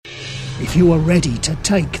if you are ready to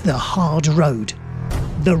take the hard road,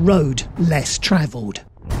 the road less travelled,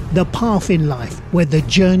 the path in life where the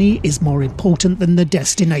journey is more important than the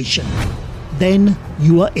destination, then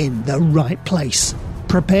you are in the right place.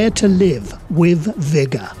 Prepare to live with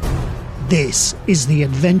vigour. This is the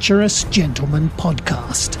Adventurous Gentleman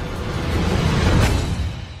Podcast.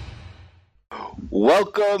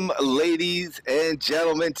 Welcome, ladies and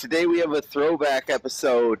gentlemen. Today we have a throwback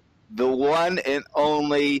episode. The one and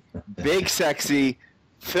only big sexy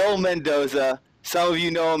Phil Mendoza. Some of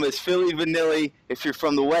you know him as Philly Vanilli. If you're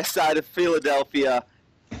from the west side of Philadelphia,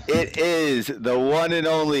 it is the one and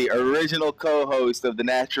only original co-host of the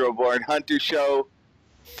Natural Born Hunter Show,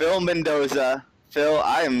 Phil Mendoza. Phil,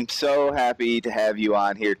 I am so happy to have you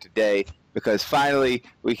on here today because finally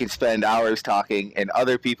we can spend hours talking and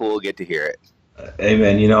other people will get to hear it. Hey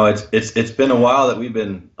man, you know it's been a while that we've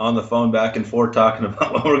been on the phone back and forth talking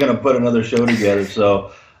about when we're going to put another show together.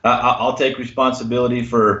 So I'll take responsibility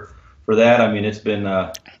for that. I mean, it's been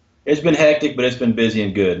hectic, but it's been busy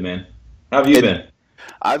and good, man. How have you been?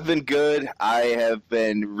 I've been good. I have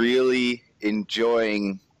been really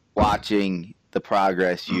enjoying watching the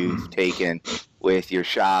progress you've taken with your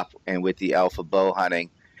shop and with the ALpha Bowhunting.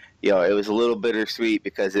 You know, it was a little bittersweet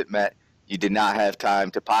because it meant you did not have time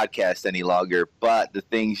to podcast any longer, but the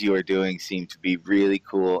things you are doing seem to be really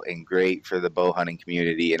cool and great for the bow hunting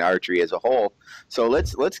community and archery as a whole. So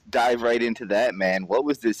let's dive right into that, man. What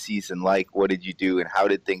was this season like? What did you do, and how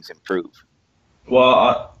did things improve?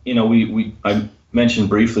 Well, I mentioned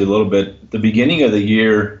briefly a little bit. The beginning of the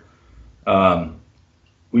year,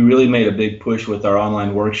 we really made a big push with our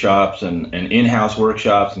online workshops and in-house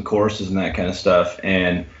workshops and courses and that kind of stuff,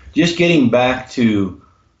 and just getting back to,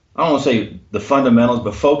 I don't want to say the fundamentals,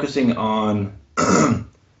 but focusing on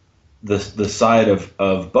the side of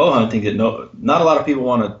bow hunting that not a lot of people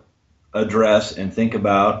want to address and think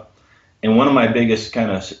about. And one of my biggest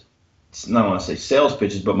kind of, I don't want to say sales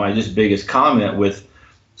pitches, but my just biggest comment with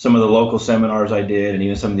some of the local seminars I did and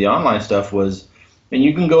even some of the online stuff was, and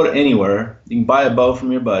you can go to anywhere. You can buy a bow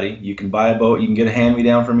from your buddy. You can buy a bow. You can get a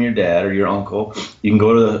hand-me-down from your dad or your uncle. You can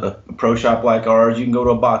go to a pro shop like ours. You can go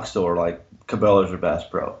to a box store like Cabela's or Bass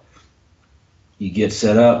Pro. You get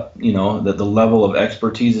set up, you know, that the level of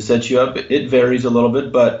expertise that sets you up, it varies a little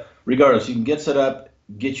bit, but regardless, you can get set up,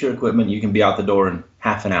 get your equipment, you can be out the door in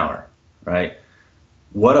half an hour, right?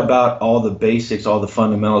 What about all the basics, all the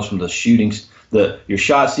fundamentals from the shootings, your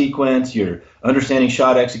shot sequence, your understanding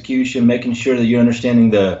shot execution, making sure that you're understanding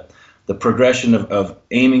the progression of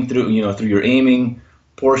aiming through your aiming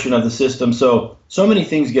portion of the system. So many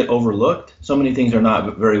things get overlooked. So many things are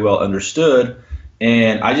not very well understood.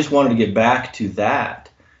 And I just wanted to get back to that.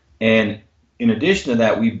 And in addition to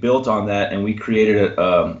that, we built on that and we created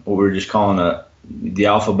what we were just calling the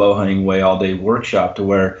ALpha Bowhunting Way All-Day Workshop, to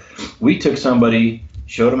where we took somebody,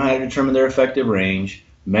 showed them how to determine their effective range,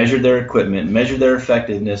 measured their equipment, measured their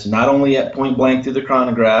effectiveness, not only at point blank through the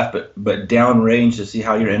chronograph, but down range to see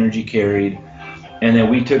how your energy carried. And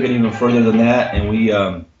then we took it even further than that, and we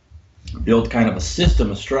built kind of a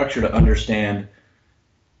system, a structure to understand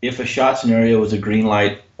if a shot scenario was a green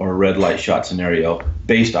light or a red light shot scenario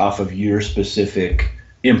based off of your specific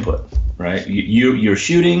input, right? You're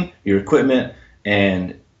shooting, your equipment,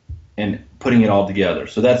 and putting it all together.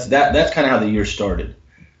 So that's kind of how the year started.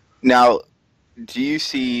 Now, do you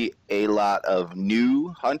see a lot of new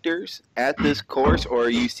hunters at this course, or are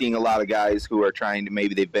you seeing a lot of guys who are trying to,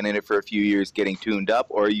 maybe they've been in it for a few years getting tuned up,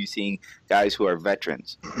 or are you seeing guys who are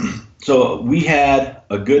veterans? So we had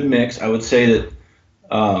a good mix. I would say that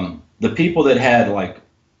the people that had like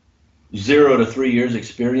 0 to 3 years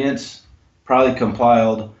experience probably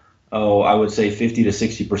compiled, I would say 50 to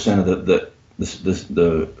 60% of the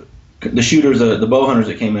shooters, the bow hunters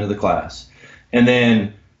that came into the class. And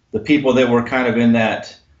then the people that were kind of in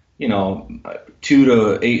that, 2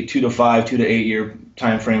 to 5, 2 to 8 year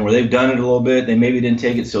time frame where they've done it a little bit, they maybe didn't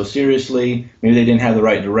take it so seriously, maybe they didn't have the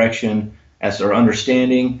right direction as or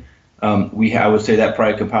understanding. I would say that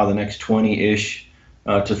probably compiled the next 20-ish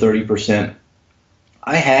to 30%.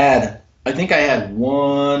 I think I had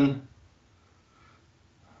one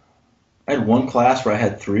class where I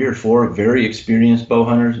had 3 or 4 very experienced bow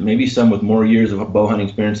hunters, maybe some with more years of bow hunting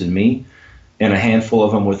experience than me, and a handful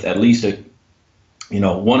of them with at least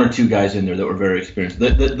 1 or 2 guys in there that were very experienced.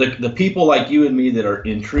 The people like you and me that are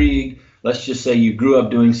intrigued, let's just say you grew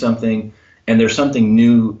up doing something and there's something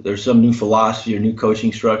new, there's some new philosophy or new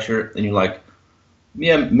coaching structure, and you're like,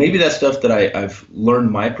 yeah, maybe that's stuff that I've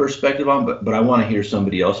learned my perspective on, but I want to hear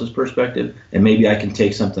somebody else's perspective, and maybe I can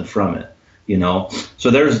take something from it, So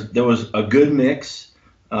there was a good mix.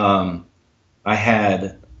 I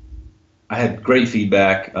I had great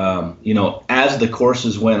feedback. As the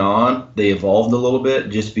courses went on, they evolved a little bit,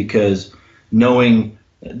 just because knowing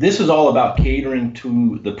this is all about catering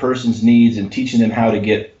to the person's needs and teaching them how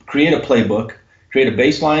to create a playbook, create a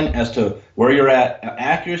baseline as to where you're at,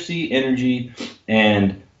 accuracy, energy,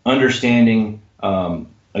 and understanding,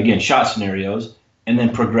 again, shot scenarios, and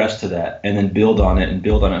then progress to that, and then build on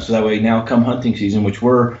it. So that way, now come hunting season, which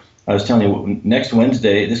I was telling you,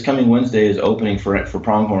 this coming Wednesday is opening for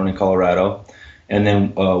pronghorn in Colorado. And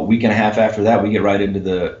then a week and a half after that, we get right into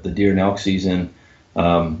the deer and elk season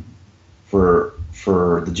for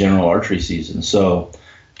the general archery season. So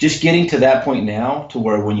just getting to that point now, to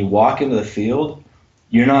where when you walk into the field,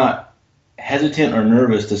 you're not hesitant or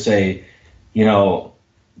nervous to say,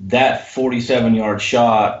 that 47-yard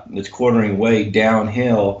shot that's quartering way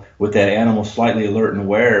downhill with that animal slightly alert and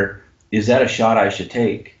aware, is that a shot I should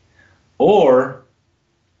take? Or,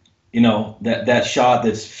 that shot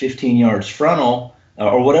that's 15 yards frontal,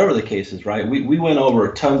 or whatever the case is, right? We went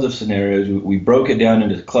over tons of scenarios. We broke it down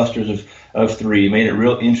into clusters of 3, made it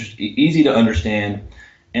real easy to understand.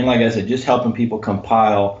 And like I said, just helping people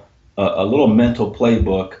compile a little mental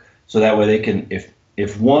playbook, so that way they can,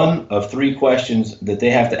 if one of 3 questions that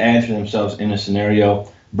they have to answer themselves in a scenario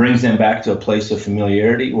brings them back to a place of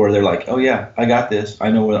familiarity where they're like, oh yeah, I got this.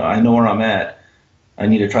 I know where I'm at. I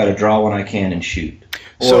need to try to draw when I can and shoot.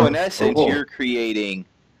 So in essence, you're creating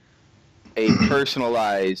a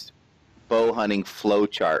personalized bow hunting flow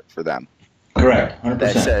chart for them. Correct, 100%.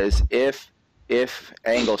 That says if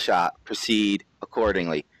angle shot, proceed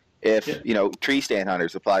accordingly. If tree stand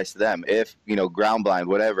hunters, applies to them. If ground blind,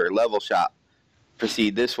 whatever, level shot,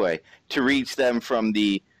 proceed this way, to reach them from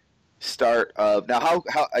the start of. Now,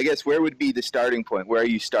 how I guess, where would be the starting point? Where are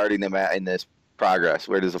you starting them at in this progress?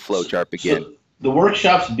 Where does the flow chart begin? So the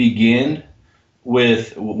workshops begin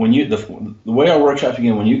with the way our workshops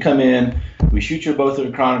begin. When you come in, we shoot your bow through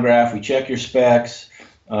the chronograph. We check your specs.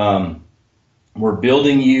 We're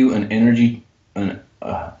building you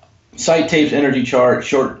sight tapes, energy chart,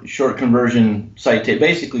 short conversion sight tape.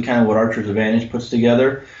 Basically, kind of what Archer's Advantage puts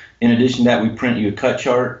together. In addition to that, we print you a cut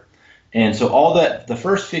chart. And so all that, the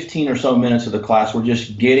first 15 or so minutes of the class, we're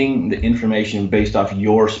just getting the information based off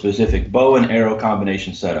your specific bow and arrow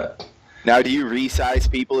combination setup. Now, do you resize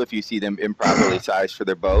people if you see them improperly sized for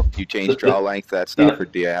their bow? Do you change draw length, that stuff, or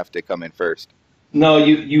do you have to come in first? No,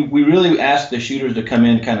 we really ask the shooters to come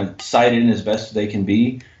in kind of sighted in as best as they can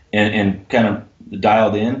be and kind of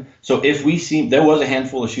dialed in. So if we see, there was a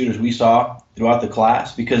handful of shooters we saw throughout the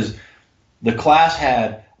class, because the class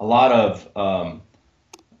had a lot of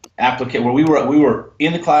where we were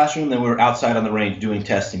in the classroom, then we were outside on the range doing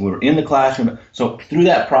testing. We were in the classroom. So through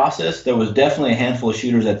that process, there was definitely a handful of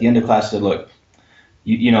shooters at the end of class that said, look,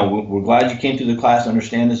 we're glad you came through the class to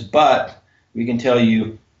understand this, but we can tell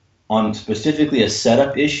you on specifically a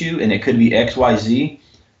setup issue, and it could be X, Y, Z,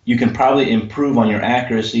 you can probably improve on your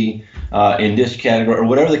accuracy in this category, or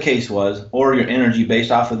whatever the case was, or your energy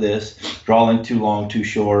based off of this, draw length too long, too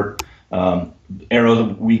short,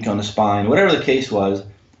 arrows weak on the spine, whatever the case was.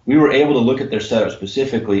 We were able to look at their setup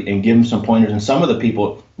specifically and give them some pointers. And some of the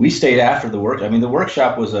people, we stayed after the work. I mean, the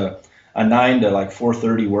workshop was a 9 to like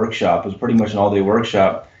 4:30 workshop. It was pretty much an all-day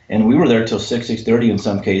workshop. And we were there till 6:30 in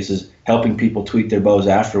some cases, helping people tweak their bows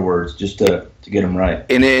afterwards just to get them right.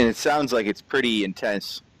 And it sounds like it's pretty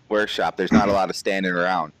intense workshop. There's not a lot of standing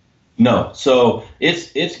around. No. So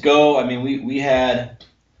it's go. I mean, we had,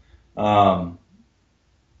 like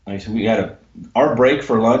I said, we had our break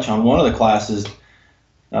for lunch on one of the classes.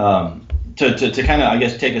 To kind of, I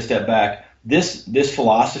guess, take a step back, this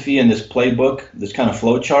philosophy and this playbook, this kind of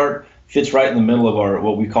flow chart, fits right in the middle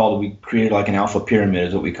of we created like an alpha pyramid,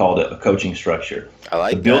 is what we called it, a coaching structure. I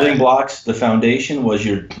like the building blocks. The foundation was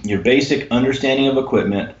your basic understanding of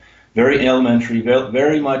equipment, very elementary,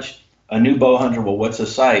 very much a new bow hunter. Well, what's a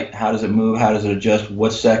sight? How does it move? How does it adjust?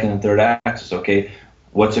 What's second and third axis? Okay,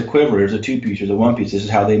 what's a quiver? There's a 2-piece, there's a 1-piece. This is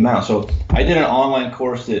how they mount. So I did an online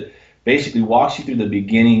course that basically walks you through the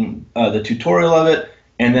beginning, the tutorial of it,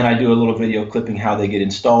 and then I do a little video clipping how they get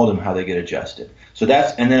installed and how they get adjusted. So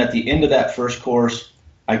and then at the end of that first course,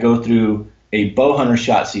 I go through a bow hunter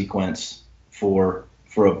shot sequence for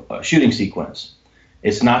a shooting sequence.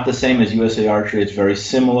 It's not the same as USA Archery. It's very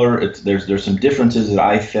similar. There's some differences that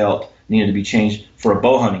I felt needed to be changed for a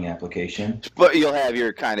bow hunting application. But you'll have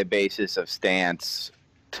your kind of basis of stance,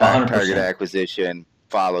 target acquisition,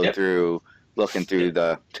 follow through, looking through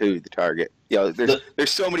to the target.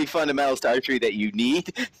 There's so many fundamentals to archery that you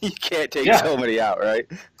need. You can't take so many out, right?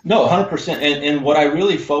 No, 100%. And what I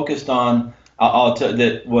really focused on,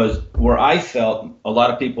 that was where I felt a lot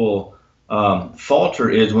of people falter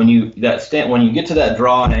is when you get to that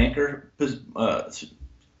draw and anchor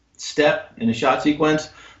step in the shot sequence.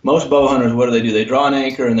 Most bow hunters, what do? They draw an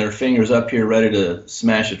anchor and their fingers up here ready to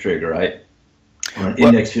smash a trigger, right? Or an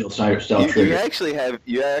index field style trigger.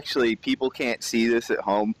 You actually people can't see this at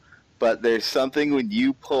home, but there's something when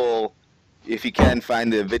you pull, if you can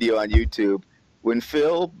find the video on YouTube, when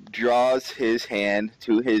Phil draws his hand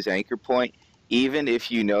to his anchor point, even if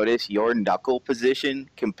you notice your knuckle position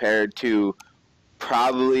compared to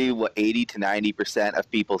probably what 80 to 90% of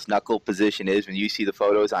people's knuckle position is when you see the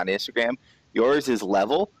photos on Instagram, yours is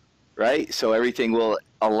level, right? So everything will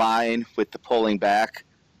align with the pulling back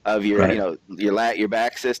of your, right. Your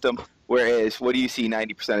back system. Whereas, what do you see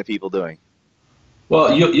 90% of people doing?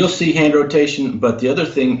 Well, you'll see hand rotation, but the other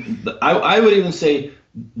thing, I would even say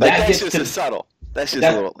that's just subtle. That's just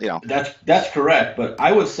a little, That's correct, but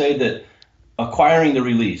I would say that acquiring the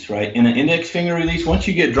release, right? In an index finger release, once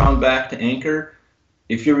you get drawn back to anchor,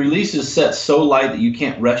 if your release is set so light that you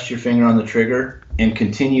can't rest your finger on the trigger and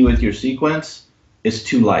continue with your sequence, it's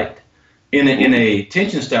too light. In a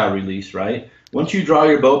tension style release, right? Once you draw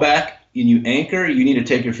your bow back and you anchor, you need to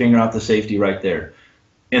take your finger off the safety right there.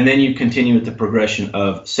 And then you continue with the progression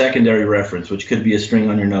of secondary reference, which could be a string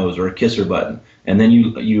on your nose or a kisser button. And then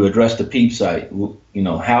you address the peep sight,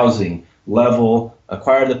 housing, level,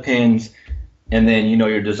 acquire the pins, and then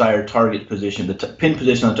your desired target position, the pin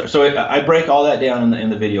position on the target. So I break all that down in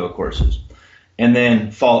the video courses, and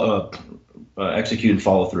then execute and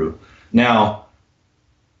follow through. Now,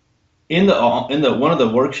 in the one of the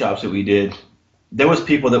workshops that we did, there was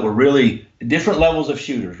people that were really different levels of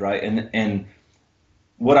shooters, right? And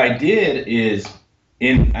what I did is,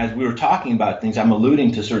 as we were talking about things, I'm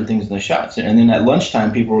alluding to certain things in the shots, and then at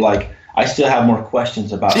lunchtime, people were like, "I still have more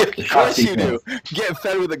questions about the shot sequence." Of course you do. Get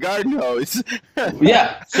fed with a garden hose.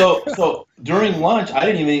 Yeah. So during lunch, I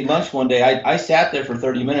didn't even eat lunch one day. I sat there for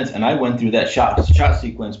 30 minutes and I went through that shot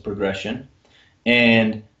sequence progression,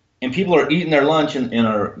 and people are eating their lunch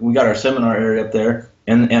we got our seminar area up there,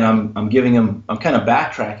 and I'm giving them, I'm kind of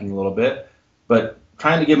backtracking a little bit, but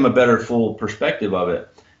trying to give them a better full perspective of it.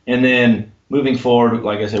 And then moving forward,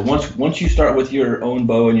 like I said, once you start with your own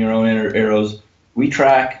bow and your own arrows, we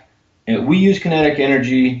track. And we use kinetic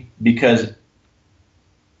energy because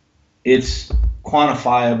it's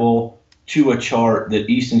quantifiable to a chart that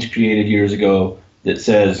Easton's created years ago that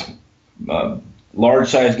says large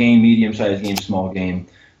size game, medium size game, small game,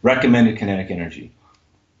 recommended kinetic energy.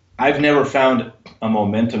 I've never found a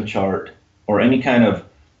momentum chart or any kind of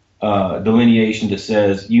delineation that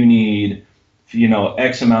says you need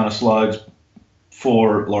X amount of slugs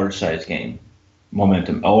for large size game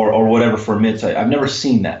momentum or whatever for mid size. I've never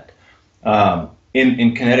seen that.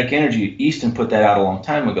 In kinetic energy, Easton put that out a long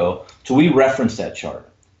time ago, so we referenced that chart.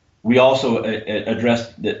 We also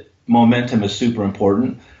addressed that momentum is super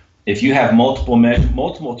important. If you have multiple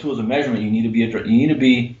tools of measurement, you need to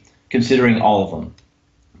be considering all of them.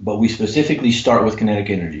 But we specifically start with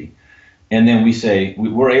kinetic energy, and then we say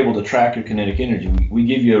we're able to track your kinetic energy. We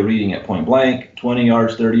give you a reading at point blank, 20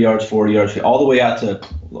 yards, 30 yards, 40 yards, all the way out to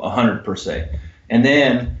 100 per se, and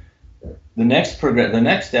then the next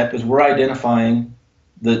step is we're identifying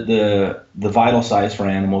the vital size for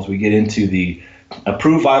animals. We get into the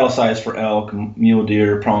approved vital size for elk, mule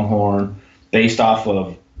deer, pronghorn, based off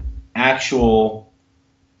of actual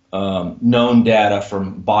known data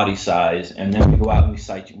from body size, and then we go out and we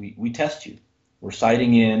sight you. We test you. We're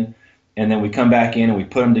sighting in, and then we come back in and we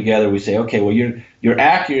put them together. We say, okay, well your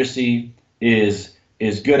accuracy is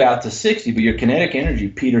good out to 60, but your kinetic energy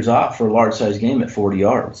peters off for a large size game at 40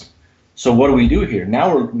 yards. So what do we do here?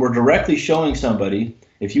 Now we're directly showing somebody,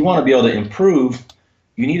 if you want to be able to improve,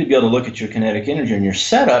 you need to be able to look at your kinetic energy and your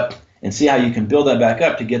setup and see how you can build that back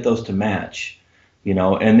up to get those to match,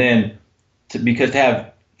 and then to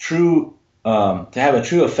have a true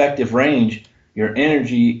effective range, your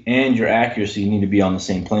energy and your accuracy need to be on the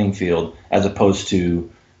same playing field, as opposed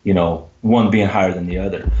to one being higher than the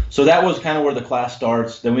other. So that was kind of where the class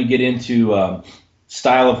starts. Then we get into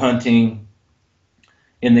style of hunting.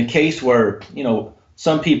 In the case where,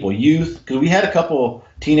 some people, youth, because we had a couple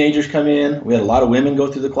teenagers come in, we had a lot of women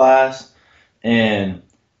go through the class, and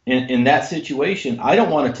in that situation, I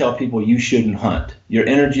don't want to tell people you shouldn't hunt. Your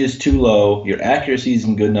energy is too low, your accuracy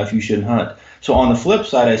isn't good enough, you shouldn't hunt. So on the flip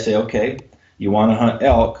side, I say, okay, you want to hunt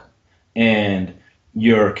elk, and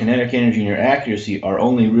your kinetic energy and your accuracy are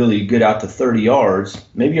only really good out to 30 yards.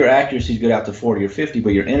 Maybe your accuracy is good out to 40 or 50,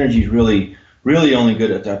 but your energy is really only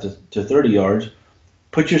good out to 30 yards.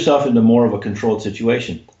 Put yourself into more of a controlled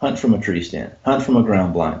situation. Hunt from a tree stand. Hunt from a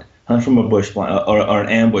ground blind. Hunt from a bush blind or an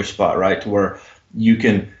ambush spot, right, to where you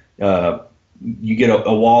can you get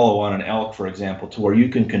a wallow on an elk, for example, to where you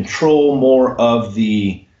can control more of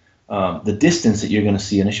the distance that you're going to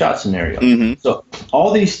see in a shot scenario. Mm-hmm. So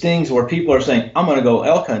all these things where people are saying, I'm going to go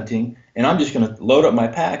elk hunting and I'm just going to load up my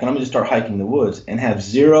pack and I'm going to start hiking the woods and have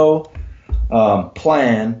zero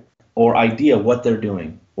plan or idea what they're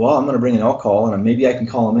doing. Well, I'm going to bring an elk call and maybe I can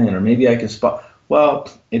call them in, or maybe I can spot. Well,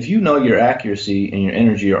 if you know your accuracy and your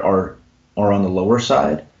energy are on the lower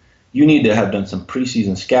side, you need to have done some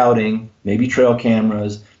preseason scouting, maybe trail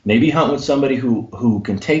cameras, maybe hunt with somebody who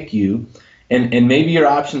can take you. And maybe your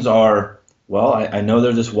options are, well, I know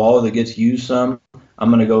there's this wallow that gets used some. I'm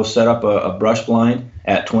going to go set up a brush blind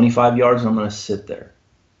at 25 yards and I'm going to sit there.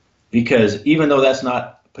 Because even though that's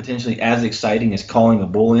not potentially as exciting as calling a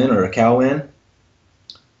bull in or a cow in,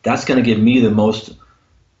 that's going to give me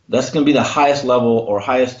that's going to be the highest level or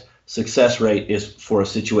highest success rate is for a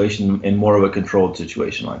situation in more of a controlled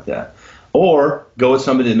situation like that. Or go with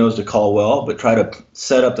somebody that knows to call well, but try to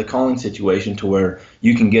set up the calling situation to where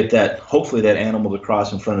you can get hopefully that animal to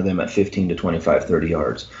cross in front of them at 15 to 25, 30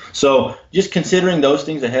 yards. So just considering those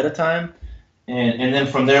things ahead of time, and then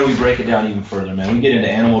from there we break it down even further, man. We get into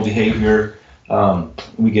animal behavior.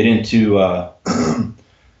 We get into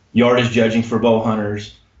yardage judging for bow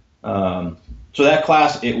hunters. So that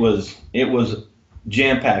class, it was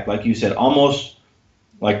jam-packed, like you said, almost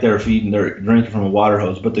like they're drinking from a water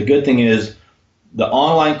hose. But the good thing is the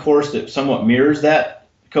online course that somewhat mirrors that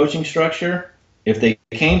coaching structure, if they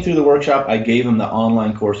came through the workshop, I gave them the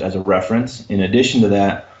online course as a reference. In addition to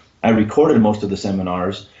that, I recorded most of the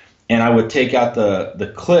seminars, and I would take out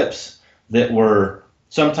the clips that were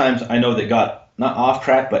sometimes I know that got not off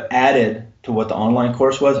track, but added to what the online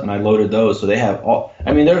course was, and I loaded those. So they have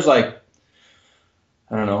there's like,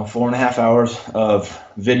 I don't know, 4.5 hours of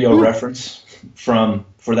video reference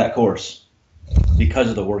for that course because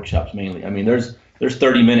of the workshops mainly. I mean, there's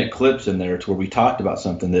 30-minute clips in there to where we talked about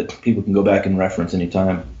something that people can go back and reference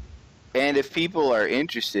anytime. And if people are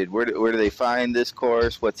interested, where do they find this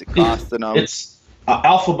course? What's it costing them? It's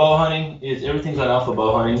ALpha Bowhunting. Everything's on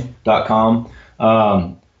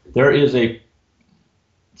alphabowhunting.com. There is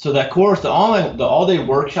so that course, the all-day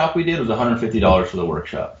workshop we did was $150 for the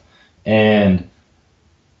workshop. And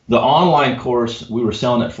the online course, we were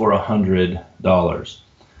selling it for $100.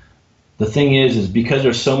 The thing is because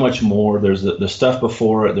there's so much more. There's the stuff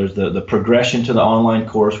before it. There's the progression to the online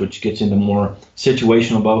course, which gets into more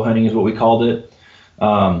situational bow hunting is what we called it.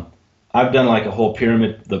 I've done like a whole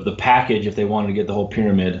pyramid, the package if they wanted to get the whole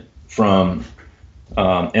pyramid from,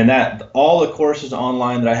 and that all the courses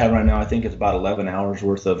online that I have right now, I think it's about 11 hours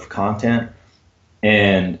worth of content.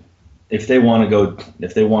 And if they want to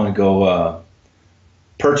go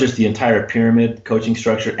purchase the entire pyramid coaching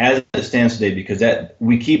structure as it stands today, because that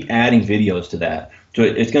we keep adding videos to that, so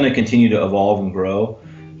it's going to continue to evolve and grow,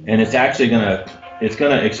 and it's actually going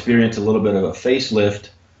to experience a little bit of a facelift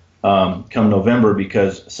come November,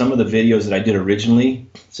 because some of the videos that I did originally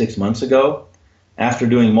 6 months ago, after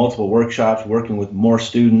doing multiple workshops, working with more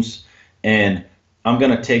students, and I'm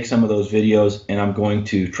going to take some of those videos and I'm going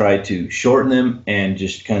to try to shorten them and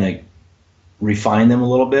just kind of refine them a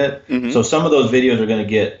little bit. Mm-hmm. So some of those videos are going to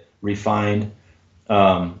get refined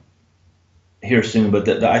here soon,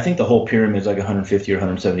 but I think the whole pyramid is like $150 or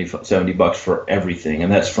 $170 for everything,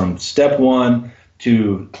 and that's from step one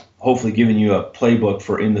to hopefully giving you a playbook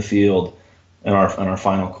for in the field in our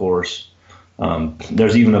final course.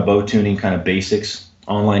 There's even a bow tuning kind of basics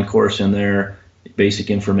online course in there,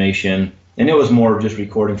 basic information, and it was more just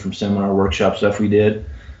recording from seminar workshop stuff we did.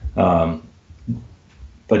 But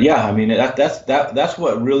yeah, I mean that's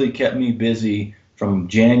what really kept me busy from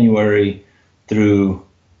January through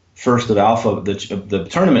first of Alpha, the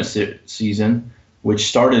tournament season, which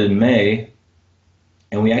started in May,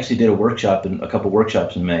 and we actually did a couple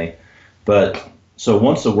workshops in May. But so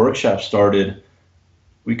once the workshop started,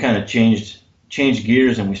 we kind of changed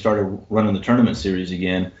gears and we started running the tournament series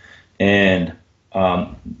again, and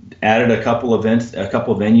added a couple events, a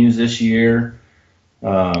couple venues this year.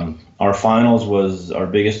 Our finals was our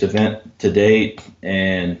biggest event to date,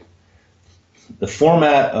 and the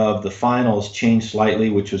format of the finals changed slightly,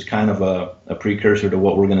 which was kind of a precursor to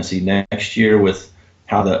what we're going to see next year with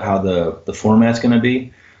how the format's going to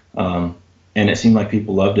be. And it seemed like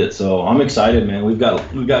people loved it, so I'm excited, man. We've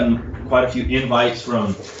gotten quite a few invites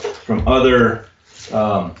from other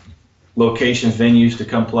locations, venues to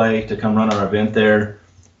come run our event there.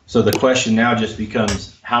 So the question now just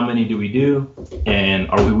becomes, how many do we do, and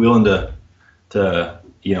are we willing to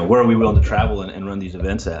where are we willing to travel and run these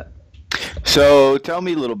events at? So tell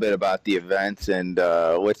me a little bit about the events and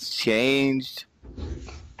what's changed.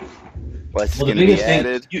 What's going to be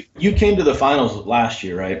added? You came to the finals last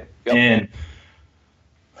year, right? Yep. And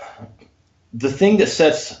the thing that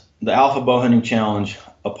sets the ALpha Bowhunting Challenge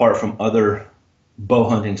apart from other bow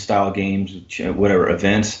hunting style games, whatever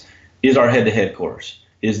events, is our head-to-head course.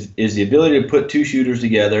 Is the ability to put two shooters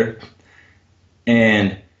together,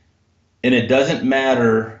 and it doesn't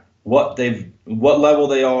matter what level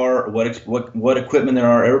they are, what equipment there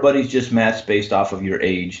are. Everybody's just matched based off of your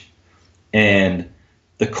age, and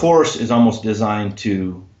the course is almost designed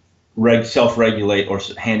to self-regulate or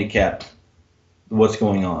handicap what's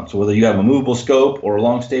going on. So whether you have a movable scope or a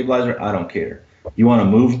long stabilizer, I don't care. You want to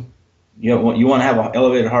move, you want to have an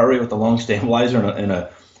elevated heart rate with a long stabilizer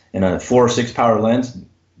and a 4 or 6 power lens,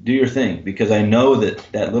 do your thing, because I know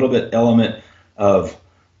that little bit element of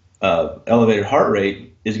elevated heart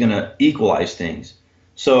rate is going to equalize things.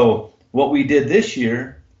 So what we did this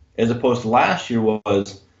year, as opposed to last year,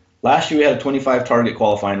 was last year we had a 25 target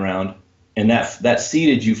qualifying round, and that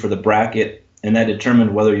seeded you for the bracket, and that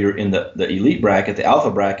determined whether you're in the elite bracket, the alpha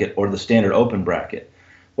bracket, or the standard open bracket.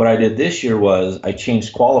 What I did this year was I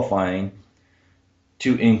changed qualifying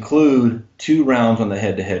to include 2 rounds on the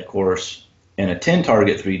head-to-head course and a 10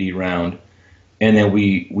 target 3D round, and then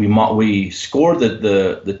we scored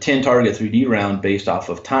the 10 target 3D round based off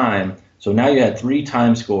of time. So now you had 3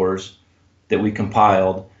 time scores that we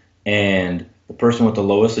compiled, and the person with the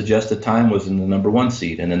lowest adjusted time was in the number 1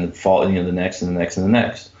 seed, and then the next and the next and the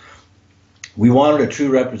next. We wanted a true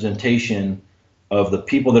representation of the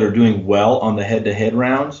people that are doing well on the head-to-head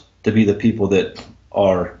rounds to be the people that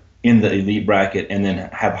are in the elite bracket and then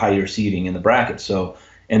have higher seeding in the bracket. So,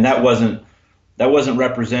 and that wasn't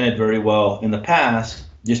represented very well in the past,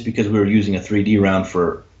 just because we were using a 3D round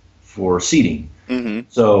for seeding. Mm-hmm.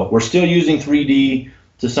 So we're still using 3D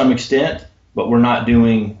to some extent, but we're not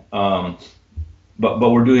doing. We're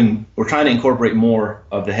trying to incorporate more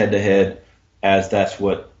of the head-to-head, as that's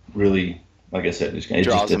what really, like I said, it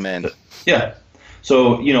draws them in. Yeah.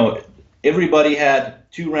 So, everybody had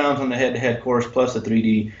 2 rounds on the head-to-head course plus the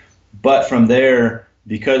 3D, but from there,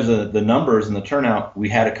 because of the numbers and the turnout, we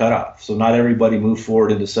had a cutoff. So not everybody moved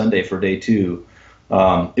forward into Sunday for day 2.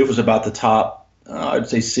 It was about the top, I'd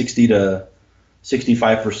say 60 to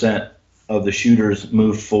 65% of the shooters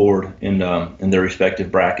moved forward in their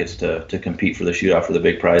respective brackets to compete for the shootout for the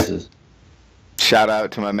big prizes. Shout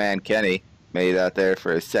out to my man Kenny, made it out there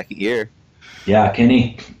for his 2nd year. Yeah,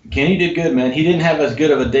 Kenny did good, man. He didn't have as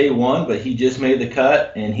good of a day 1, but he just made the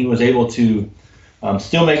cut, and he was able to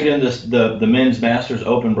still make it into the men's masters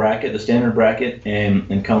open bracket, the standard bracket,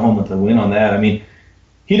 and come home with a win on that. I mean,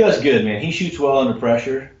 he does good, man. He shoots well under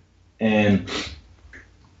pressure, and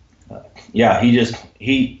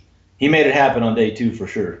he made it happen on day 2 for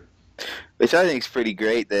sure. Which I think is pretty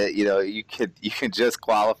great that you can just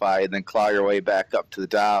qualify and then claw your way back up to the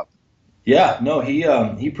top. Yeah, no,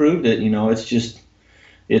 he proved it. It's just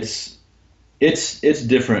it's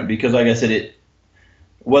different because, like I said,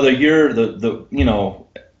 whether you're the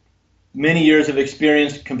many years of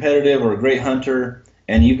experience, competitive, or a great hunter,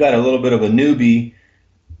 and you've got a little bit of a newbie,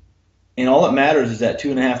 and all that matters is that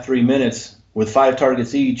 2.5, 3 minutes with 5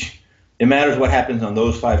 targets each. It matters what happens on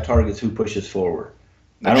those 5 targets, who pushes forward.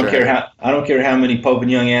 I don't care how many Pope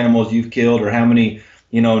and Young animals you've killed or how many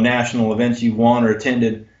national events you've won or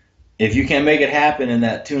attended. If you can't make it happen in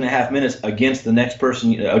that 2.5 minutes against the next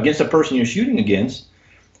person, against the person you're shooting against,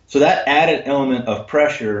 so that added element of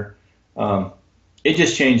pressure, it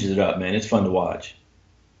just changes it up, man. It's fun to watch.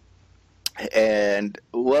 And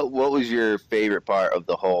what was your favorite part of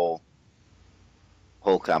the whole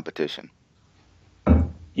competition? I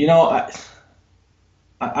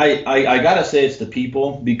gotta say it's the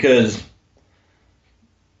people, because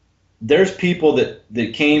there's people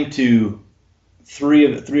that came to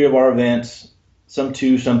three of our events, some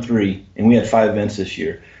 2, some 3, and we had 5 events this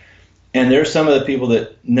year. And there's some of the people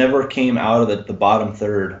that never came out of the bottom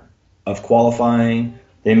third of qualifying.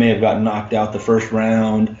 They may have gotten knocked out the first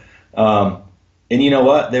round. And you know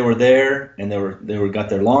what? They were there, and they got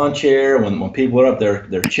their lawn chair. When people were up there,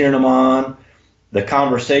 they're cheering them on. The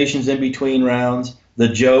conversations in between rounds, the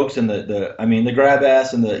jokes, and the grab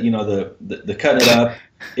ass and the cutting it up.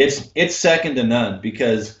 It's second to none,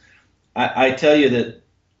 because I tell you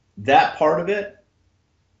that part of it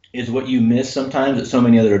is what you miss sometimes at so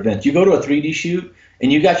many other events. You go to a 3D shoot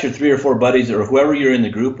and you got your 3 or 4 buddies or whoever you're in the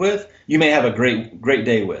group with, you may have a great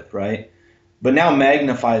day with, right? But now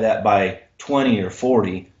magnify that by 20 or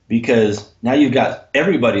 40, because now you've got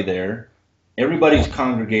everybody there. Everybody's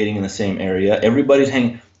congregating in the same area. Everybody's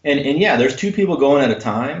hanging. And yeah, there's 2 people going at a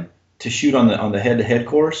time to shoot on the head-to-head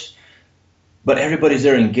course, but everybody's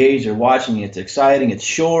there engaged. They're watching. It's exciting. It's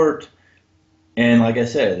short. And like I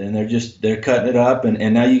said, and they're cutting it up,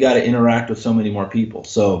 and now you got to interact with so many more people.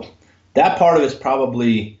 So that part of it's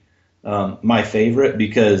probably my favorite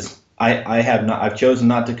because I've chosen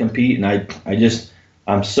not to compete, and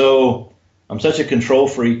I'm such a control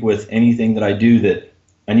freak with anything that I do that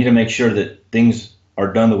I need to make sure that things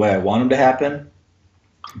are done the way I want them to happen.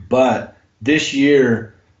 But this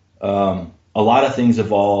year, a lot of things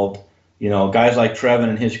evolved. Guys like Trevin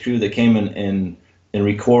and his crew that came and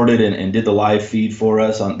recorded and did the live feed for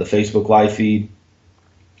us on the Facebook live feed.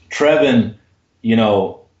 Trevin,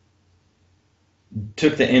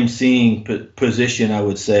 took the emceeing position, I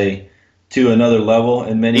would say, to another level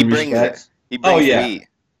in many respects. He brings yeah. heat.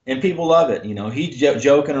 And people love it. He's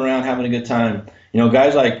joking around, having a good time.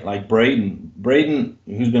 Guys like Braden,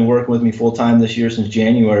 who's been working with me full time this year since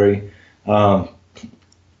January.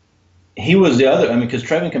 He was the other. because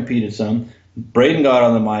Trevin competed some. Braden got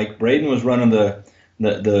on the mic. Braden was running the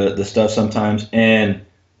stuff sometimes. And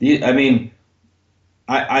for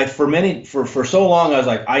so long I was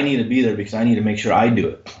like, I need to be there because I need to make sure I do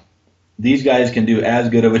it. These guys can do as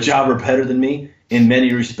good of a job or better than me in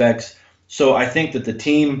many respects. So I think that the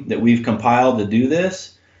team that we've compiled to do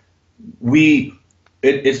this,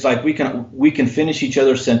 it's like we can finish each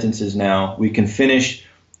other's sentences now. We can finish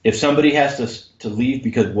if somebody has to leave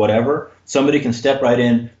because whatever, somebody can step right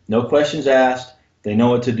in, no questions asked. They know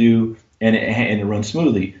what to do, and it runs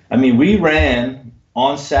smoothly. We ran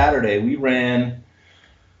on Saturday.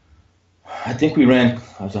 I think we ran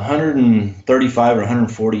 135 or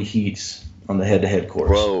 140 heats on the head-to-head course.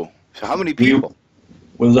 Whoa! So how many people?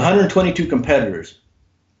 It was 122 competitors,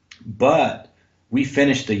 but we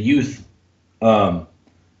finished the youth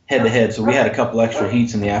head-to-head, so we had a couple extra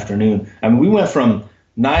heats in the afternoon. We went from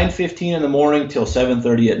 9:15 in the morning till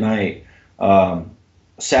 7:30 at night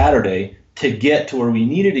Saturday to get to where we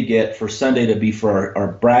needed to get for Sunday to be for our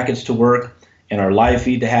brackets to work and our live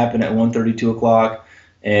feed to happen at 1:30, 2 o'clock,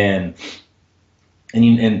 and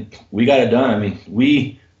we got it done.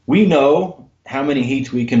 We know how many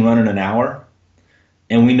heats we can run in an hour,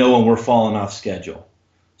 and we know when we're falling off schedule.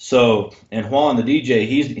 So, and Juan, the DJ,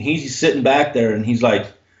 he's sitting back there, and he's like,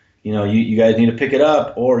 you guys need to pick it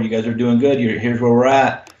up, or you guys are doing good. Here's where we're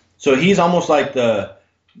at. So he's almost like the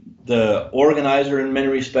organizer in many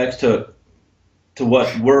respects to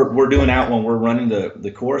what we're doing out when we're running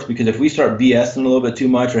the course. Because if we start BSing a little bit too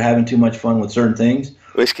much or having too much fun with certain things,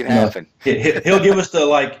 which can happen, he'll give us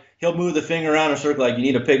he'll move the finger around a circle like you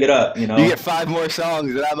need to pick it up. You get 5 more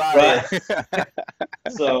songs and I'm out of here.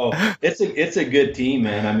 So it's a good team,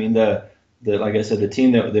 man. The like I said, the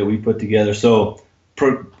team that we put together. So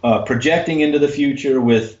projecting into the future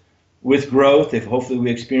with growth, if hopefully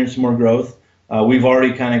we experience more growth, we've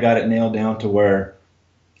already kind of got it nailed down to where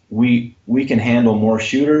we can handle more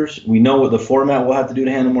shooters. We know what the format we'll have to do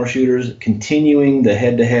to handle more shooters. Continuing the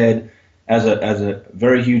head-to-head as a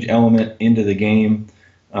very huge element into the game,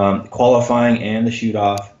 qualifying and the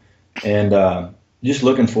shoot-off, and just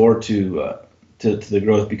looking forward to the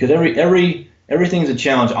growth because everything's a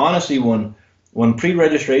challenge. Honestly, when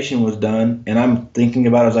pre-registration was done, and I'm thinking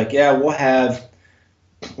about it, I was like, yeah, we'll have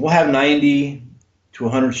 90 to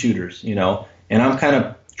 100 shooters, and I'm kind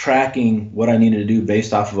of tracking what I needed to do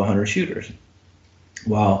based off of 100 shooters.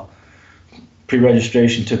 Well,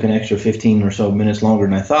 pre-registration took an extra 15 or so minutes longer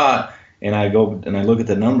than I thought, and I go and I look at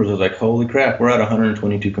the numbers. I was like, holy crap, we're at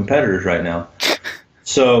 122 competitors right now.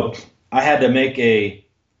 So I had to make we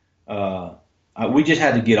just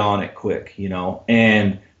had to get on it quick,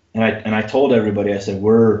 and I told everybody, I said,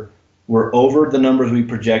 we're over the numbers we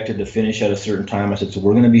projected to finish at a certain time. I said, so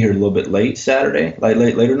we're going to be here a little bit late Saturday,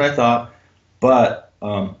 later than I thought, but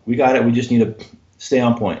we got it. We just need to stay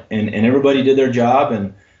on point, and everybody did their job.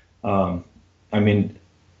 And I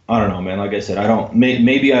don't know, man. Like I said, I don't.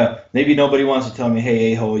 Maybe nobody wants to tell me,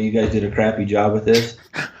 hey, a-hole, you guys did a crappy job with this,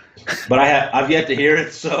 but I've yet to hear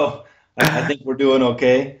it. So I think we're doing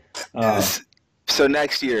okay. So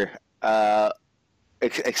next year,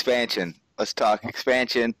 expansion. Let's talk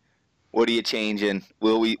expansion. What are you changing?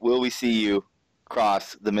 Will we see you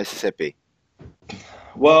cross the Mississippi?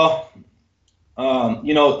 Well,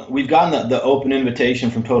 we've gotten the open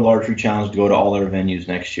invitation from Total Archery Challenge to go to all our venues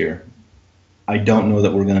next year. I don't know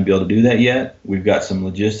that we're going to be able to do that yet. We've got some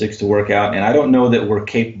logistics to work out, and I don't know that we're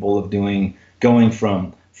capable of going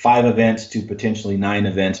from 5 events to potentially 9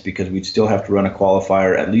 events because we'd still have to run a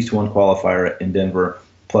qualifier, at least one qualifier in Denver,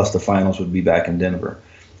 plus the finals would be back in Denver.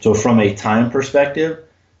 So from a time perspective,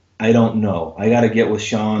 I don't know. I got to get with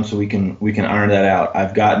Sean so we can iron that out.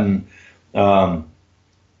 I've gotten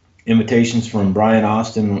invitations from Brian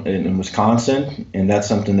Austin in Wisconsin, and that's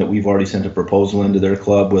something that we've already sent a proposal into their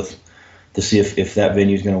club to see if that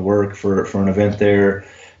venue is going to work for an event there.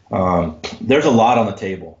 There's a lot on the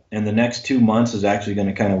table, and the next 2 months is actually going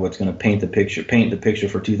to kind of what's going to paint the picture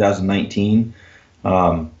for 2019.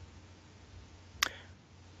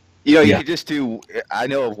 You could just do. I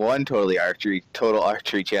know of one total archery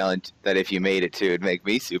challenge that if you made it to, it'd make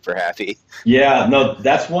me super happy. Yeah, no,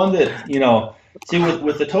 that's one that See,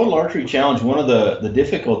 with the total archery challenge, one of the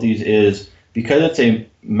difficulties is because it's a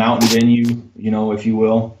mountain venue, if you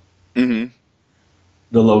will. Mm-hmm.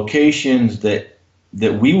 The locations that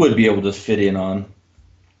we would be able to fit in on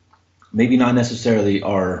maybe not necessarily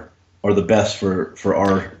are the best for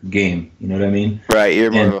our game. You know what I mean? Right. You're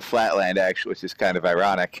more of a flatland, actually, which is kind of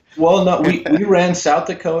ironic. Well, no, we ran South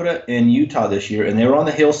Dakota and Utah this year, and they were on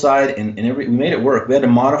the hillside, and we made it work. We had to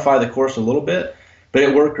modify the course a little bit, but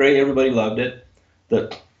it worked great. Everybody loved it.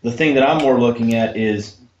 The thing that I'm more looking at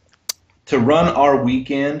is to run our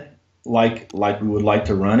weekend like we would like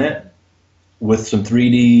to run it, with some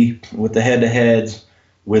 3D, with the head-to-heads,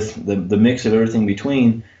 with the mix of everything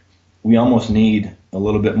between. We almost need a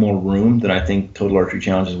little bit more room than I think Total Archery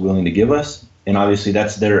Challenge is willing to give us. And obviously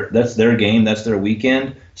that's their game, that's their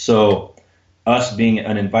weekend. So us being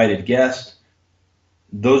an invited guest,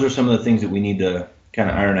 those are some of the things that we need to kind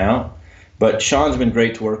of iron out. But Sean's been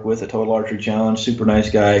great to work with at Total Archery Challenge, super nice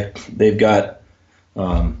guy. They've got,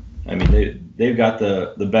 they've got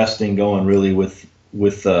the best thing going really with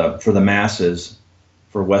for the masses,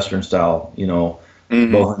 for Western style, bow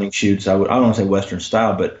hunting shoots. I don't want to say Western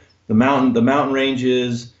style, but the mountain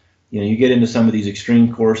ranges, you get into some of these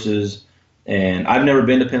extreme courses, and I've never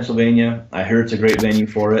been to Pennsylvania. I heard it's a great venue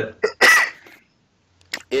for it.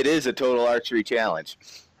 It is a total archery challenge.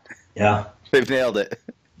 Yeah. They've nailed it.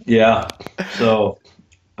 Yeah. So,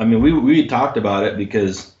 we talked about it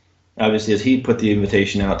because obviously as he put the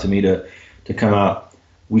invitation out to me to come out,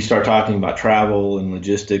 we start talking about travel and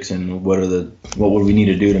logistics and what would we need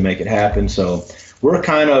to do to make it happen. So we're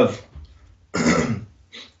kind of,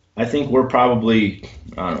 I think we're probably,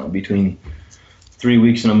 between 3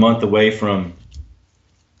 weeks and a month away from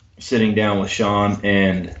sitting down with Sean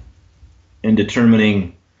and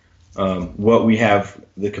determining what we have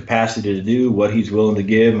the capacity to do, what he's willing to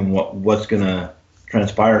give, and what's going to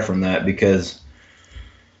transpire from that, because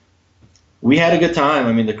we had a good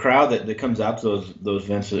time. The crowd that comes out to those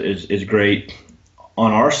events is great.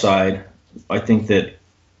 On our side, I think that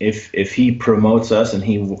if he promotes us and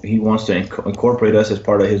he wants to incorporate us as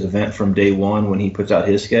part of his event from day one when he puts out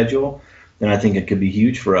his schedule, then I think it could be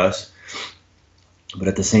huge for us. But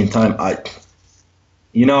at the same time, I'm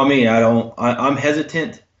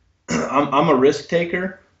hesitant. I'm a risk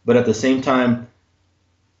taker, but at the same time,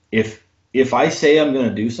 if I say I'm going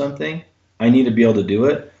to do something, I need to be able to do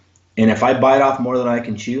it. And if I bite off more than I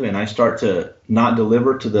can chew and I start to not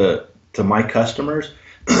deliver to my customers,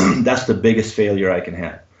 that's the biggest failure I can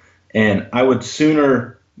have. And I would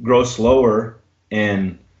sooner grow slower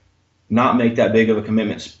and not make that big of a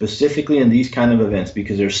commitment, specifically in these kind of events,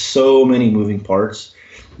 because there's so many moving parts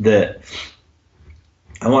that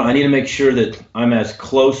I need to make sure that I'm as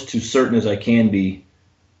close to certain as I can be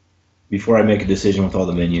before I make a decision with all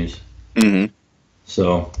the venues. Mm-hmm.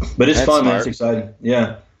 So, but it's fun, man. It's exciting.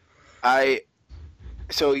 Yeah.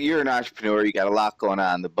 So you're an entrepreneur. You got a lot going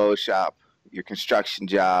on. The bow shop, your construction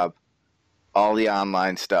job, all the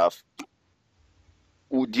online stuff.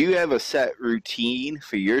 Do you have a set routine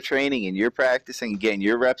for your training and your practicing and getting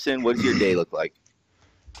your reps in? What does your day look like?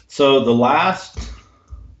 So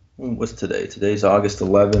what's today? Today's August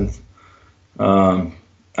 11th.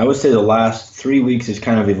 I would say the last 3 weeks has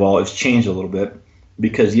kind of evolved. It's changed a little bit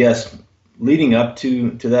because, yes, leading up to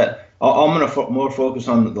that, I'm going to more focus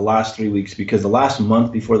on the last 3 weeks, because the last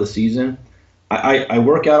month before the season, I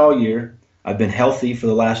work out all year. I've been healthy for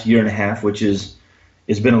the last year and a half, which it's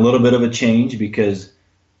been a little bit of a change, because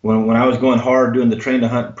when I was going hard doing the train to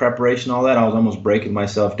hunt preparation, all that, I was almost breaking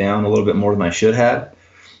myself down a little bit more than I should have.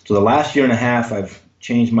 So the last year and a half, I've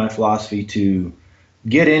changed my philosophy to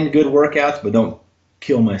get in good workouts, but don't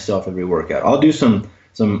kill myself every workout. I'll do some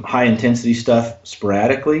high intensity stuff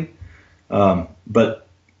sporadically, but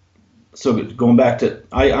so going back to,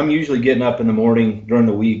 I'm usually getting up in the morning during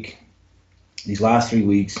the week, these last 3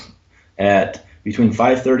 weeks, at between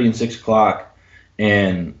 5:30 and 6 o'clock,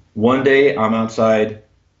 and one day I'm outside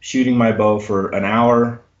shooting my bow for an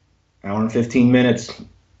hour and 15 minutes,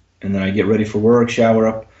 and then I get ready for work, shower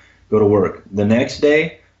up, go to work. The next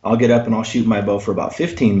day, I'll get up and I'll shoot my bow for about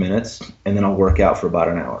 15 minutes, and then I'll work out for about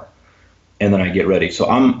an hour, and then I get ready. So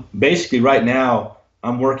I'm basically right now,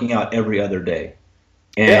 I'm working out every other day,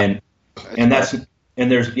 and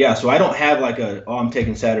so I don't have like I'm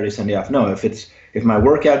taking Saturday, Sunday off. No, if my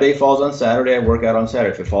workout day falls on Saturday, I work out on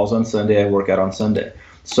Saturday. If it falls on Sunday, I work out on Sunday.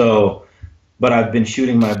 So but I've been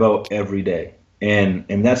shooting my bow every day. And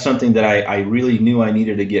that's something that I really knew I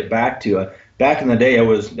needed to get back to. Back in the day,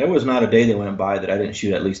 there was not a day that went by that I didn't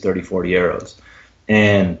shoot at least 30, 40 arrows.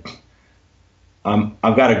 And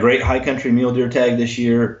I've got a great high country mule deer tag this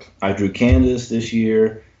year. I drew Kansas this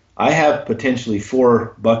year. I have potentially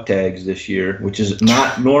 4 buck tags this year, which is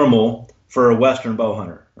not normal for a Western bow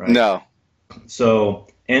hunter, right? No. So,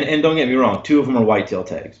 and don't get me wrong, 2 of them are whitetail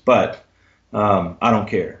tags, but I don't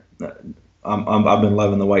care. I've been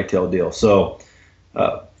loving the whitetail deal. So,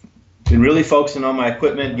 been really focusing on my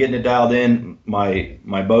equipment, getting it dialed in. My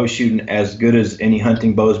bow shooting as good as any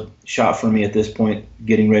hunting bows shot for me at this point,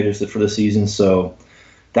 getting ready for the season. So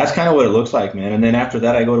that's kind of what it looks like, man. And then after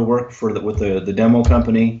that, I go to work with the demo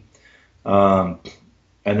company. And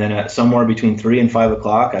then at somewhere between 3 and 5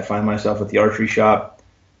 o'clock, I find myself at the archery shop,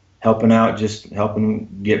 helping out, just helping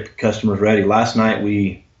get customers ready. Last night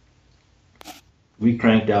we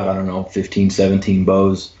cranked out, I don't know, 15, 17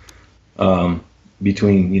 bows.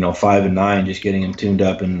 Between 5 and 9, just getting them tuned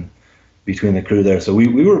up and between the crew there. So we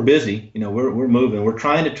were busy. We're moving. We're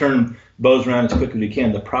trying to turn bows around as quickly as we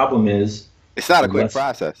can. The problem is it's not a quick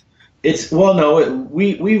process.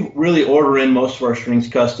 We really order in most of our strings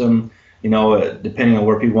custom. Depending on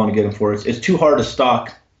where people want to get them for. It's too hard to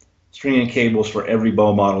stock string and cables for every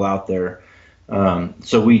bow model out there.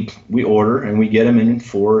 So we order and we get them in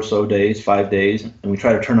 4 or so days, 5 days, and we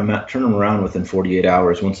try to turn them around within 48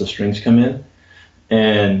 hours once the strings come in.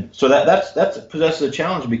 And so that's possesses a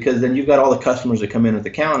challenge, because then you've got all the customers that come in at the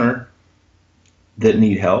counter that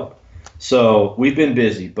need help. So we've been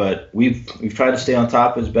busy, but we've tried to stay on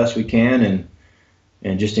top as best we can,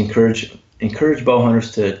 and just encourage bow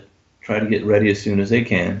hunters to try to get ready as soon as they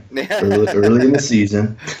can, early in the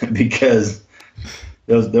season, because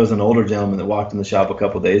there was an older gentleman that walked in the shop a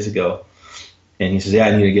couple of days ago, and he says, "Yeah,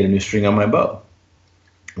 I need to get a new string on my bow."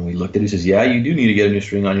 And we looked at it. He says, "Yeah, you do need to get a new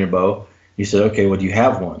string on your bow." He said, "Okay, well, do you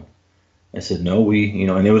have one?" I said, "No,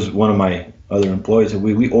 and it was one of my other employees.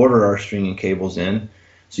 We order our string and cables in,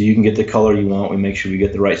 so you can get the color you want. We make sure we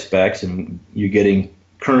get the right specs, and you're getting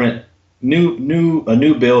current, a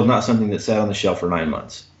new build, not something that sat on the shelf for 9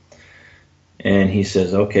 months." And he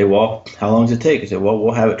says, "Okay, well, how long does it take?" I said, "Well,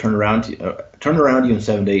 we'll have it turned around to you in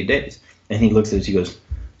 7 to 8 days." And he looks at us, he goes,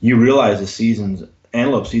 "You realize the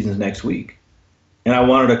antelope season's next week?" And I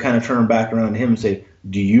wanted to kind of turn back around to him and say,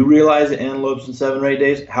 "Do you realize the antelope's in 7 or 8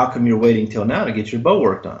 days? How come you're waiting till now to get your bow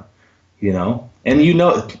worked on?" And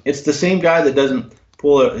it's the same guy that doesn't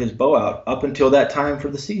pull his bow out up until that time for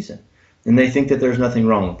the season, and they think that there's nothing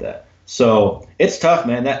wrong with that. So it's tough,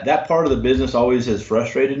 man. That part of the business always has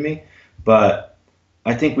frustrated me, but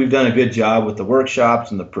I think we've done a good job with the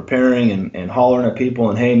workshops and the preparing and hollering at people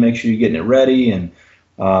and, hey, make sure you're getting it ready, and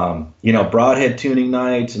broadhead tuning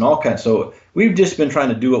nights and all kinds. So we've just been trying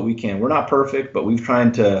to do what we can. We're not perfect, but we've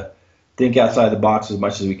tried to think outside the box as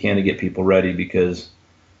much as we can to get people ready, because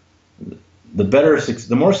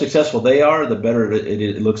the more successful they are, the better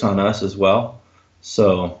it looks on us as well.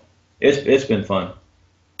 So it's been fun.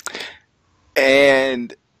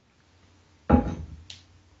 And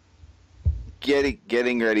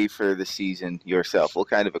getting ready for the season yourself, what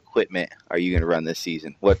kind of equipment are you going to run this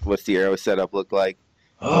season? What's the arrow setup look like?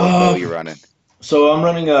 What bow you running? So I'm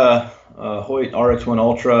running a Hoyt RX1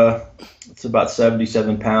 Ultra. It's about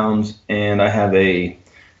 77 pounds, and I have a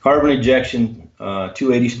carbon ejection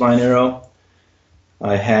 280 spine arrow.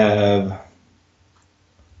 I have,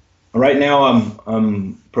 right now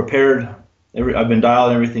I'm prepared. I've been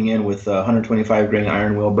dialing everything in with 125 grain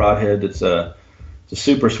iron wheel broadhead. It's a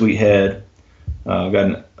super sweet head. I've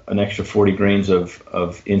got an extra 40 grains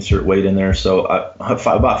of insert weight in there. So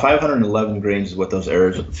about 511 grains is what those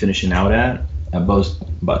arrows are finishing out at. That bow's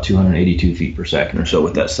about 282 feet per second or so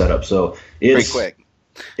with that setup. So it's pretty quick.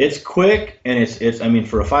 It's quick, and it's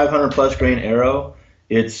for a 500 plus grain arrow,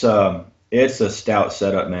 it's a stout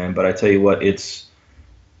setup, man. But I tell you what, it's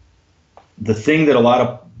the thing that a lot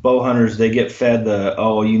of bow hunters, they get fed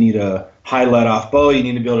you need a high let off bow, you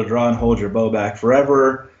need to be able to draw and hold your bow back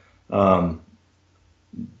forever.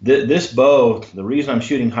 This bow, the reason I'm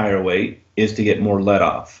shooting higher weight is to get more let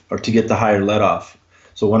off, or to get the higher let off.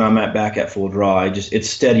 So when I'm back at full draw, it's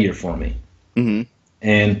steadier for me. Mm-hmm.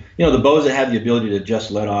 And the bows that have the ability to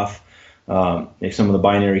just let off, like some of the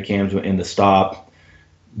binary cams in the stop,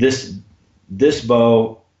 this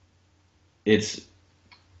bow, it's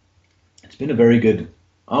been a very good,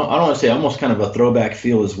 I don't want to say, almost kind of a throwback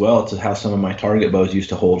feel as well to how some of my target bows used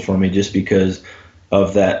to hold for me, just because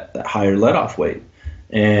of that higher let off weight.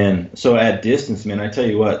 And so at distance, man, I tell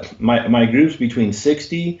you what, my groups between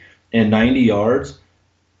 60 and 90 yards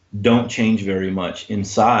don't change very much in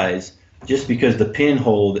size, just because the pin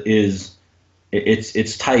hold is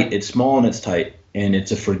it's tight. It's small and it's tight, and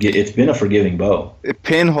it's been a forgiving bow. The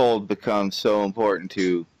pinhold becomes so important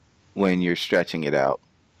too when you're stretching it out,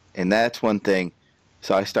 and that's one thing.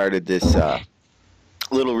 So I started this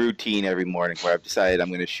little routine every morning where I've decided I'm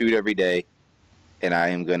going to shoot every day, and I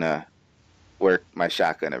am going to work my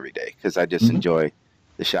shotgun every day because I just enjoy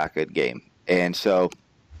the shotgun game. And so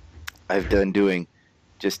I've been doing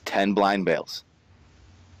just 10 blind bales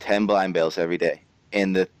every day.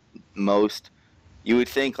 And the most, you would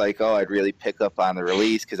think like, oh, I'd really pick up on the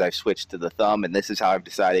release because I've switched to the thumb, and this is how I've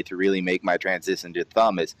decided to really make my transition to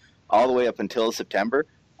thumb is all the way up until September,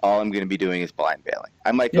 all I'm going to be doing is blind bailing.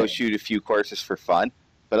 I might go shoot a few courses for fun,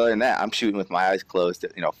 but other than that, I'm shooting with my eyes closed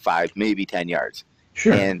at 5, maybe 10 yards.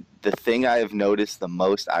 Sure. And the thing I have noticed the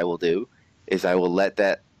most I will do is I will let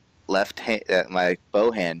that left hand, my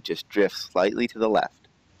bow hand just drift slightly to the left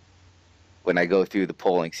when I go through the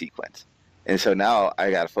pulling sequence. And so now I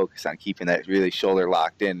got to focus on keeping that really shoulder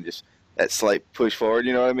locked in, just that slight push forward,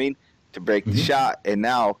 you know what I mean, to break the shot. And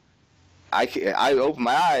now I open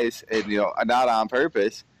my eyes, and not on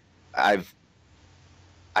purpose, I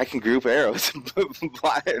can group arrows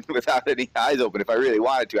without any eyes open if I really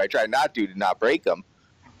wanted to. I try not to not break them.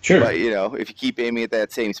 Sure. But if you keep aiming at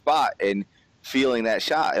that same spot and feeling that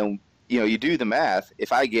shot, and you do the math.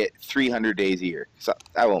 If I get 300 days a year, so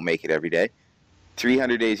I won't make it every day.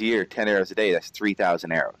 300 days a year, 10 arrows a day. That's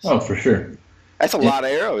 3,000 arrows. Oh, for sure. That's a lot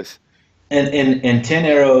of arrows. And 10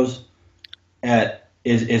 arrows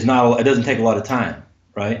is not. It doesn't take a lot of time,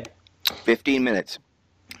 right? 15 minutes.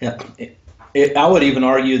 Yeah. I would even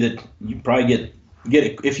argue that you probably get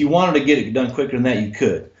it if you wanted to get it done quicker than that. You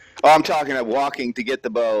could. Oh, I'm talking about walking to get the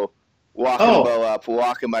bow, walking the bow up,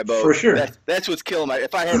 walking my bow. For sure. That's what's killing my.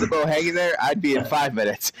 If I had the bow hanging there, I'd be in 5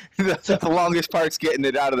 minutes. The longest part's getting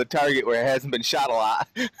it out of the target where it hasn't been shot a lot.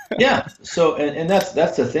 Yeah. So and that's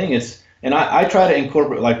the thing. I try to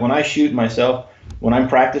incorporate, like when I shoot myself, when I'm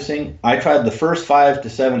practicing, I try the first 5 to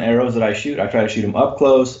 7 arrows that I shoot. I try to shoot them up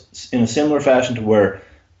close in a similar fashion to where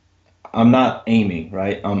I'm not aiming,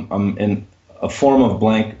 right? I'm in a form of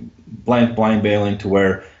blank blind bailing to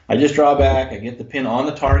where I just draw back, I get the pin on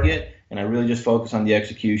the target, and I really just focus on the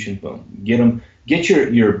execution. Boom. Get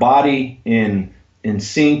your body in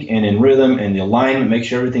sync and in rhythm and the alignment, make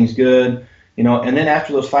sure everything's good, and then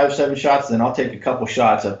after those 5, 7 shots, then I'll take a couple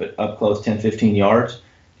shots up close, 10, 15 yards,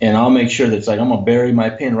 and I'll make sure that it's like I'm gonna bury my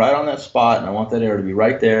pin right on that spot, and I want that arrow to be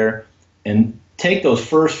right there, and take those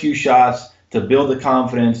first few shots to build the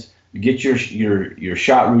confidence, get your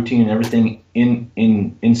shot routine and everything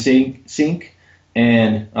in sync.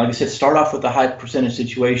 And like I said, start off with a high percentage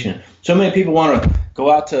situation. So many people want to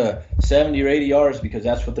go out to 70 or 80 yards because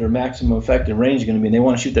that's what their maximum effective range is going to be, and they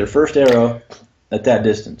want to shoot their first arrow at that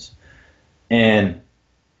distance. And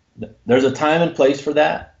there's a time and place for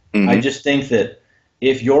that. I just think that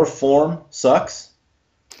if your form sucks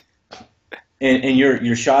and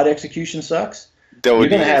your shot execution sucks, you're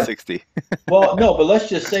going to have 60. Well, no, but let's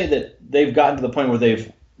just say that they've gotten to the point where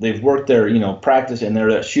they've worked their practice and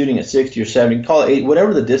they're shooting at 60 or 70, call it 8,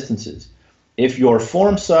 whatever the distance is. If your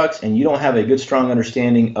form sucks and you don't have a good strong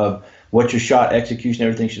understanding of what your shot execution,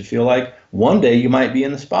 everything should feel like, one day you might be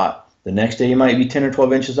in the spot. The next day you might be 10 or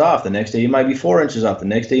 12 inches off. The next day you might be 4 inches off. The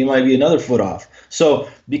next day you might be another foot off. So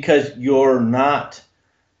because you're not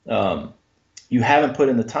you haven't put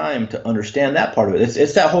in the time to understand that part of it.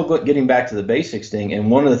 It's that whole getting back to the basics thing. And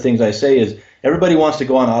one of the things I say is everybody wants to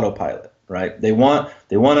go on autopilot, right? They want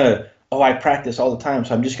to, I practice all the time,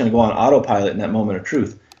 so I'm just going to go on autopilot in that moment of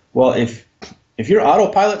truth. Well, if your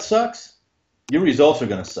autopilot sucks, your results are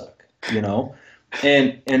going to suck,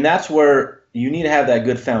 And that's where you need to have that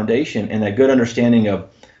good foundation and that good understanding of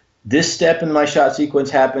this step in my shot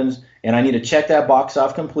sequence happens, and I need to check that box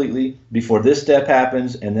off completely before this step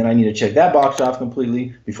happens, and then I need to check that box off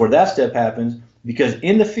completely before that step happens, because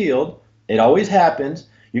in the field, it always happens.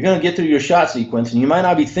 You're going to get through your shot sequence, and you might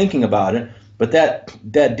not be thinking about it, but that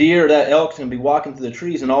deer or that elk's going to be walking through the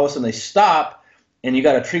trees, and all of a sudden they stop, and you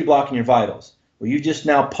got a tree blocking your vitals. Well, you just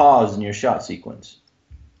now paused in your shot sequence.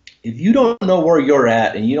 If you don't know where you're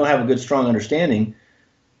at and you don't have a good, strong understanding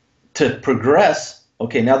to progress,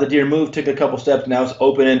 okay, now the deer moved, took a couple steps, now it's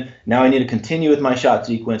opening, now I need to continue with my shot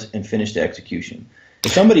sequence and finish the execution.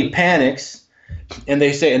 If somebody panics and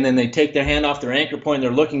then they take their hand off their anchor point and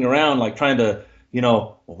they're looking around like trying to,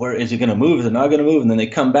 where is it going to move? Is it not going to move? And then they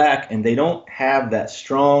come back and they don't have that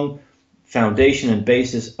strong foundation and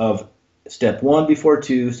basis of step 1 before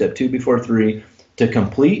 2, step 2 before 3 to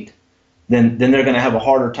complete, then they're going to have a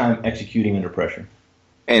harder time executing under pressure.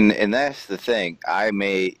 And that's the thing.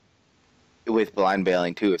 With blind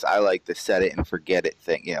bailing too, is I like the set it and forget it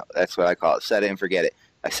thing. That's what I call it. Set it and forget it.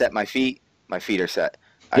 I set my feet, my feet are set.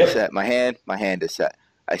 I Yep. set my hand is set.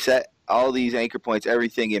 I set all these anchor points,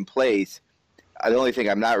 everything in place. The only thing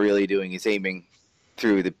I'm not really doing is aiming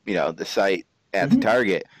through the sight at the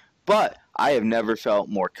target. But I have never felt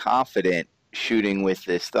more confident shooting with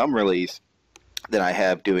this thumb release than I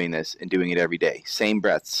have doing this and doing it every day. Same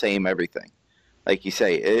breath, same everything. Like you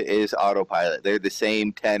say, it is autopilot. They're the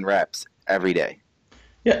same 10 reps every day.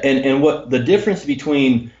 Yeah, and what the difference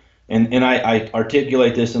between, and I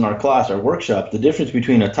articulate this in our class, our workshop, the difference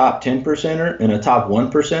between a top 10 percenter and a top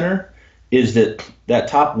 1 percenter is that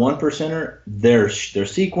top 1 percenter, their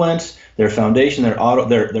sequence, their foundation, their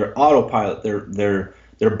autopilot,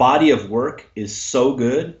 their body of work is so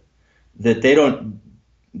good that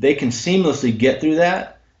they can seamlessly get through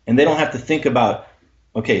that, and they don't have to think about,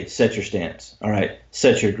 okay, set your stance, all right,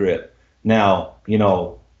 set your grip, now,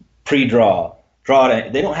 pre-draw, draw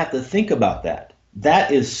it. They don't have to think about that.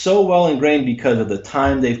 That is so well ingrained because of the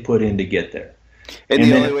time they've put in to get there. And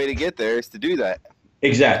the only way to get there is to do that.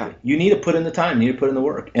 Exactly. You need to put in the time. You need to put in the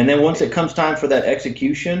work. And then once it comes time for that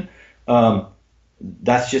execution,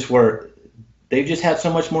 that's just where they've just had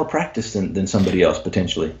so much more practice than somebody else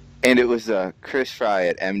potentially. And it was Chris Fry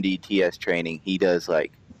at MDTS training. He does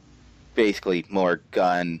basically more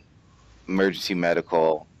gun, emergency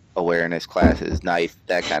medical awareness classes, knife,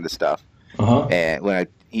 that kind of stuff. And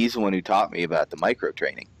he's the one who taught me about the micro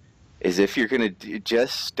training. Is if you're going to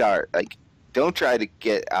just start, don't try to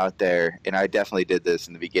get out there, and I definitely did this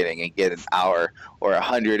in the beginning, and get an hour or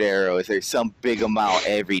 100 arrows or some big amount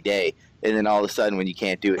every day, and then all of a sudden when you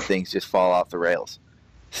can't do it, things just fall off the rails.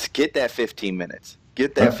 Just get that 15 minutes.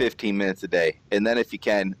 Get that 15 minutes a day, and then if you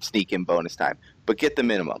can, sneak in bonus time. But get the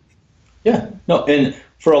minimum. Yeah. No, and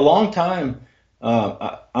for a long time,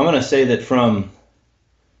 I'm going to say that from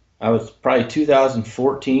I was probably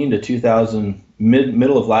 2014 to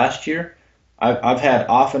middle of last year, I've had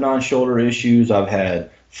off and on shoulder issues. I've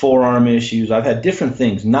had forearm issues. I've had different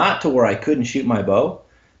things, not to where I couldn't shoot my bow.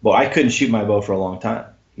 Well, I couldn't shoot my bow for a long time,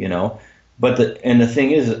 But the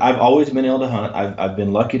thing is, I've always been able to hunt. I've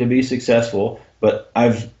been lucky to be successful, but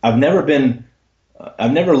I've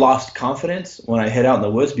never lost confidence when I head out in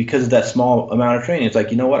the woods because of that small amount of training. It's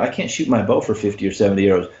like, you know what? I can't shoot my bow for 50 or 70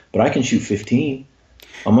 arrows, but I can shoot 15.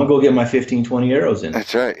 I'm going to go get my 15, 20 arrows in.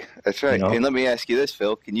 That's right. And let me ask you this,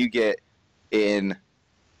 Phil. Can you get in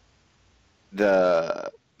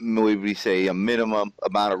what would we say, a minimum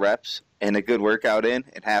amount of reps and a good workout in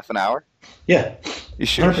half an hour? Yeah. You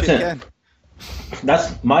sure 100%. can.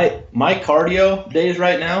 That's my cardio days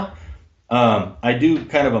right now. I do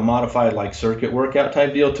kind of a modified circuit workout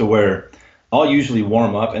type deal to where I'll usually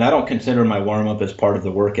warm up, and I don't consider my warm up as part of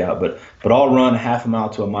the workout, but I'll run half a mile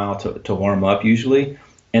to a mile to warm up usually,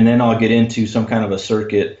 and then I'll get into some kind of a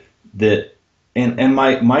circuit that, and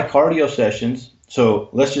my cardio sessions. So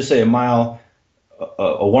let's just say a mile,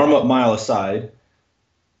 a warm up mile aside,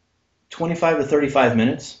 25 to 35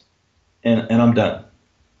 minutes, and I'm done.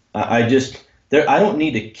 I don't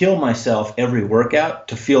need to kill myself every workout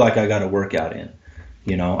to feel like I got a workout in.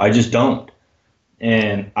 I just don't.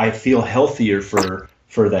 And I feel healthier for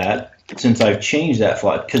that since I've changed that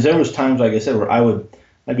flight. Because there was times, like I said, where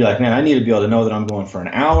I'd be like, man, I need to be able to know that I'm going for an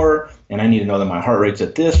hour, and I need to know that my heart rate's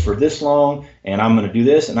at this for this long, and I'm going to do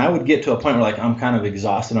this. And I would get to a point where I'm kind of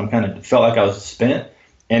exhausted. I'm kind of felt like I was spent.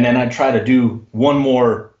 And then I'd try to do one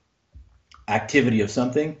more activity of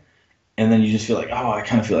something. And then you just feel like, oh, I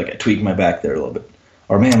kind of feel like I tweaked my back there a little bit.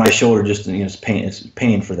 Or, man, my shoulder just, it's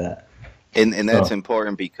pain for that. And that's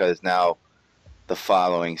important because now the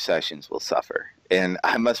following sessions will suffer. And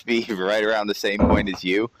I must be right around the same point as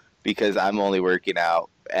you because I'm only working out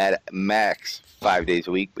at max 5 days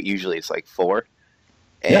a week, but usually it's 4.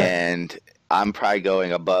 Yeah. And I'm probably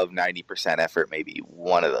going above 90% effort maybe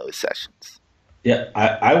one of those sessions. Yeah,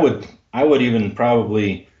 I would even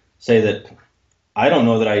probably say that I don't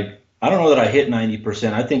know that I hit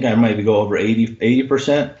 90%. I think I might go over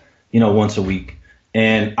 80%, once a week.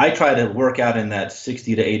 And I try to work out in that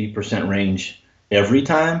 60 to 80% range every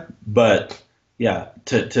time. But yeah,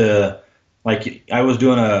 I was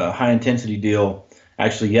doing a high intensity deal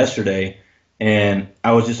actually yesterday, and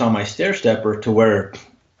I was just on my stair stepper to where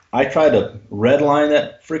I tried to red line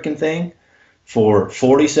that freaking thing for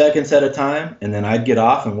 40 seconds at a time, and then I'd get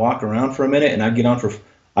off and walk around for a minute, and I'd get on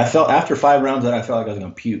I felt after 5 rounds that I felt like I was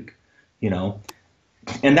going to puke,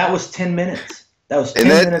 and that was 10 minutes. That was 10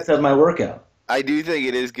 minutes of my workout. I do think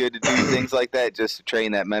it is good to do things like that just to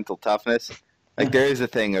train that mental toughness. There is a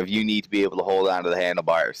thing of you need to be able to hold on to the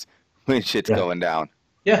handlebars when shit's going down.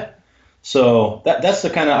 Yeah. So that's the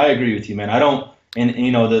kind of, I agree with you, man. I don't, and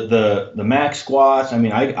the max squats. I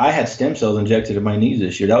mean, I had stem cells injected in my knees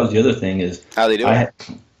this year. That was the other thing is how they do it.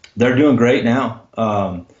 They're doing great now.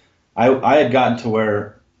 I had gotten to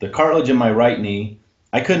where the cartilage in my right knee,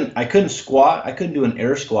 I couldn't squat. I couldn't do an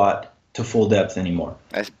air squat to full depth anymore.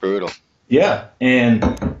 That's brutal. Yeah.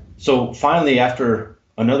 And so finally, after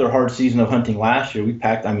another hard season of hunting last year, we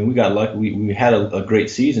got lucky. We had a great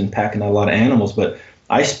season packing out a lot of animals, but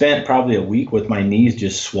I spent probably a week with my knees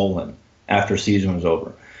just swollen after season was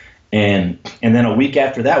over. And then a week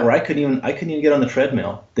after that, where I couldn't even get on the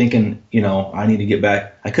treadmill, thinking, I need to get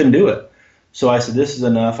back. I couldn't do it. So I said, this is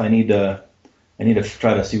enough. I need to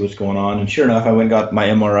try to see what's going on. And sure enough, I went and got my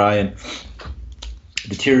MRI, and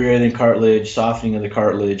deteriorating cartilage, softening of the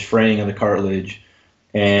cartilage, fraying of the cartilage,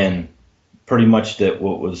 and pretty much that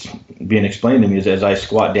what was being explained to me is as I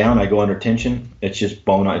squat down, I go under tension. It's just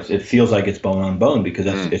bone. It feels like it's bone on bone because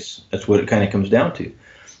that's what it kind of comes down to.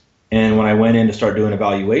 And when I went in to start doing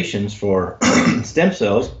evaluations for stem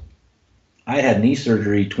cells, I had knee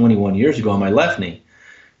surgery 21 years ago on my left knee.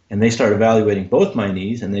 And they started evaluating both my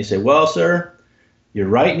knees, and they say, well, sir, your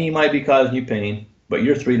right knee might be causing you pain, but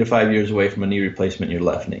you're 3 to 5 years away from a knee replacement in your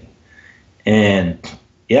left knee. And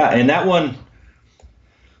and that one,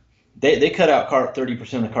 they cut out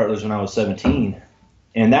 30% of the cartilage when I was 17.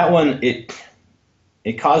 And that one, it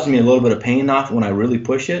caused me a little bit of pain off when I really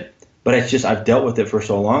push it. But it's just I've dealt with it for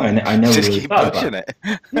so long. I never just really keep thought pushing about it.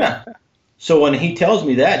 Yeah. So when he tells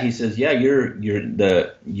me that, he says, "Yeah, your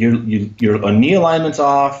knee alignment's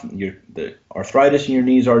off. The arthritis in your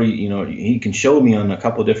knees already. He can show me on a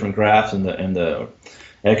couple of different graphs and the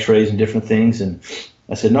X-rays and different things." And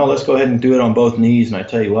I said, "No, let's go ahead and do it on both knees." And I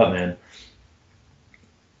tell you what, man,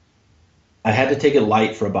 I had to take it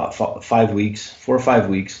light for about 4 or 5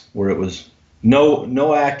 weeks, where it was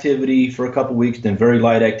no activity for a couple weeks, then very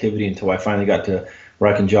light activity until I finally got to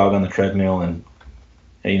where I can jog on the treadmill and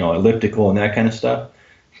elliptical and that kind of stuff.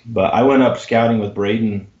 But I went up scouting with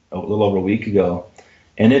Braden a little over a week ago,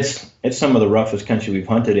 and it's some of the roughest country we've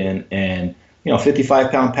hunted in, and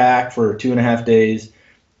 55-pound pack for 2.5 days,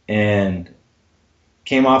 and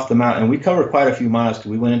came off the mountain. And we covered quite a few miles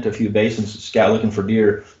because we went into a few basins to scout looking for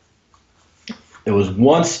deer. There was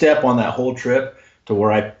one step on that whole trip to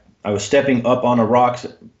where I was stepping up on a rocks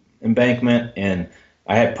embankment, and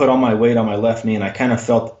I had put all my weight on my left knee, and I kind of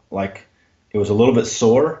felt like it was a little bit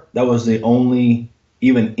sore. That was the only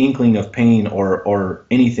even inkling of pain or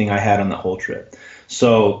anything I had on the whole trip.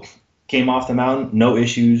 So came off the mountain, no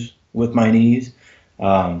issues with my knees.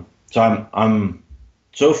 So I'm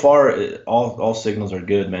so far all signals are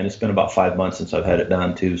good, man. It's been about 5 months since I've had it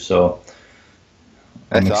done too. So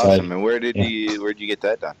that's awesome. And where'd you get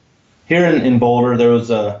that done? Here in Boulder, there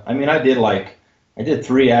was I did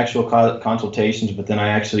 3 actual consultations, but then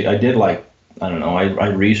I did I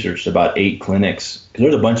researched about 8 clinics, because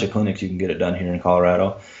there's a bunch of clinics you can get it done here in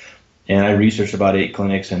Colorado. And I researched about 8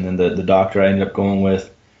 clinics, and then the doctor I ended up going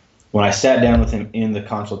with, when I sat down with him in the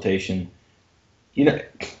consultation,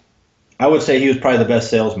 I would say he was probably the best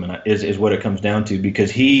salesman is what it comes down to,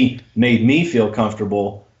 because he made me feel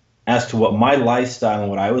comfortable as to what my lifestyle and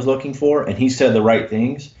what I was looking for, and he said the right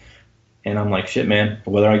things. And I'm like, shit, man,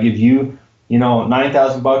 whether I give you,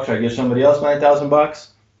 $9,000 or I give somebody else $9,000,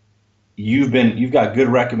 you've got good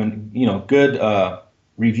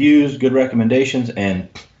reviews, good recommendations, and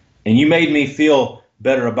you made me feel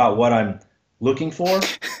better about what I'm looking for.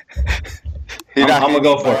 I'm gonna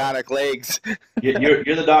go for bionic legs. You're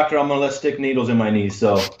the doctor. I'm gonna let stick needles in my knees.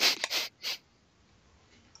 So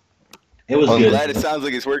it was good. I'm glad it sounds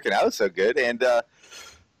like it's working out so good. And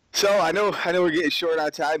so I know we're getting short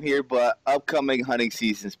on time here, but upcoming hunting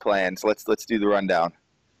season's plans. Let's do the rundown.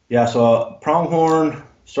 Yeah. So pronghorn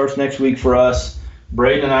starts next week for us.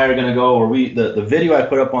 Braden and I are going to go, the video I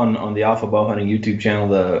put up on the ALpha Bowhunting YouTube channel,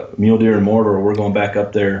 the mule deer and mortar, we're going back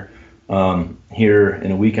up there here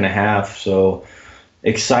in a week and a half. So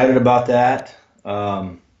excited about that.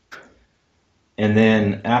 And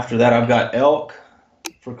then after that, I've got elk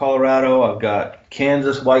for Colorado. I've got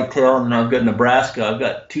Kansas whitetail, and then I've got Nebraska. I've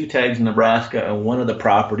got 2 tags in Nebraska, and one of the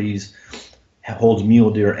properties holds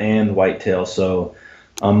mule deer and whitetail. So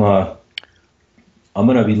I'm going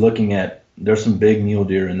to be looking at, there's some big mule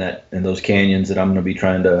deer in those canyons that I'm going to be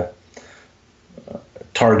trying to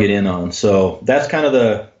target in on. So that's kind of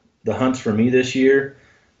the hunts for me this year.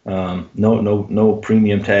 No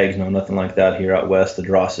premium tags, nothing like that here out west. The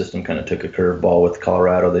draw system kind of took a curveball with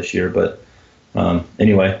Colorado this year, but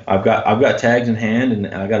anyway, I've got tags in hand, and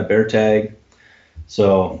I got a bear tag.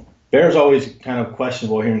 So bear's always kind of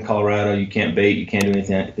questionable here in Colorado. You can't bait, you can't do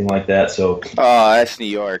anything like that. So that's New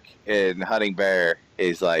York, and hunting bear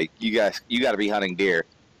is like you got to be hunting deer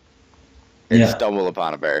and stumble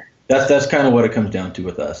upon a bear. That's kind of what it comes down to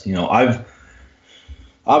with us. I've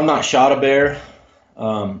not shot a bear.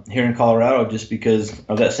 here in Colorado just because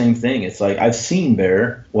of that same thing. It's like I've seen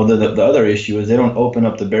bear. Well, the other issue is they don't open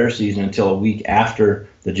up the bear season until a week after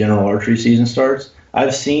the general archery season starts.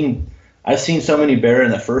 I've seen so many bear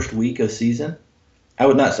in the first week of season. I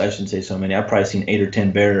shouldn't say so many. I've probably seen 8 or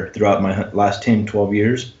 10 bear throughout my last 10, 12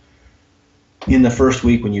 years in the first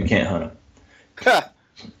week when you can't hunt them.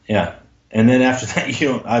 Yeah. And then after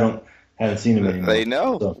that, haven't seen them anymore. They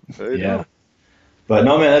know. So, they yeah. know. But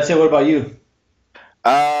no, man, that's it. What about you?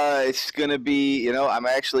 It's going to be,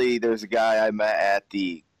 there's a guy I met at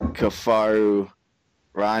the Kafaru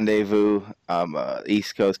Rendezvous,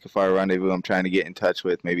 East Coast Kafaru Rendezvous I'm trying to get in touch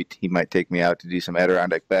with. Maybe he might take me out to do some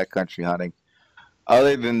Adirondack backcountry hunting.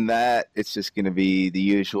 Other than that, it's just going to be the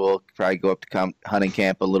usual. Probably go up to hunting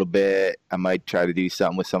camp a little bit. I might try to do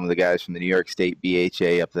something with some of the guys from the New York State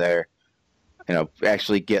BHA up there.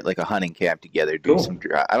 Actually get like a hunting camp together. Do some.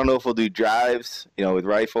 I don't know if we'll do drives, with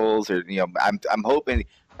rifles or I'm hoping.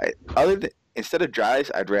 Instead of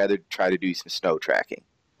drives, I'd rather try to do some snow tracking.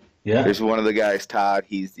 Yeah. There's one of the guys, Todd.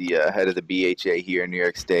 He's the head of the BHA here in New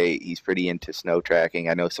York State. He's pretty into snow tracking.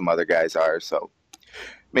 I know some other guys are, so.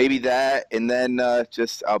 Maybe that, and then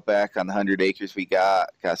just out back on the 100 acres we got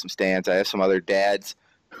some stands. I have some other dads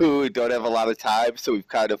who don't have a lot of time, so we've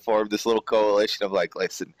kind of formed this little coalition of like,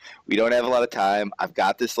 listen, we don't have a lot of time. I've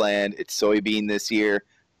got this land. It's soybean this year.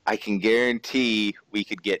 I can guarantee we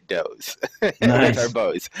could get does with our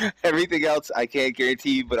bows. Everything else I can't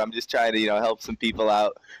guarantee, but I'm just trying to, help some people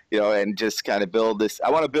out, and just kind of build this. I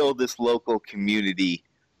want to build this local community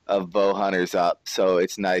of bow hunters up, so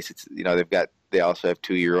it's nice. It's they also have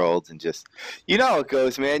 2-year-olds and just, how it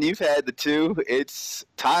goes, man. You've had the two. It's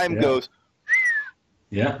time goes.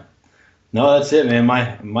 Yeah. No, that's it, man.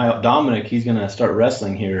 My Dominic, he's going to start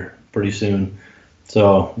wrestling here pretty soon.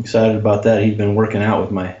 So excited about that. He's been working out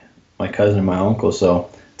with my cousin and my uncle. So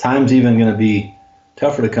time's even going to be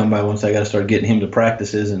tougher to come by once I got to start getting him to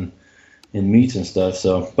practices and meets and stuff.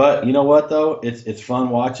 So, but you know what though? It's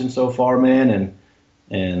fun watching so far, man.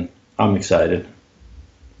 And I'm excited.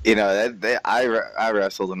 I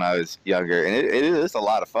wrestled when I was younger, and it is a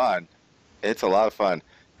lot of fun. It's a lot of fun.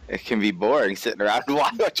 It can be boring sitting around and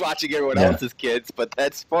watching everyone else's kids, but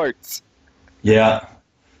that's sports. Yeah.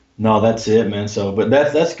 No, that's it, man. So, but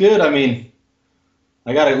that's good. I mean,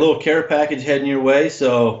 I got a little care package heading your way,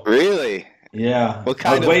 so. Really? Yeah. What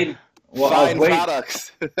kind of fine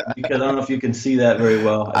products? Because I don't know if you can see that very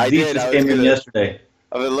well. I did. Just came in yesterday.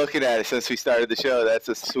 I've been looking at it since we started the show. That's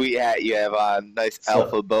a sweet hat you have on. Nice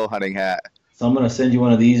ALpha Bowhunting hat. So I'm going to send you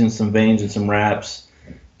one of these and some veins and some wraps,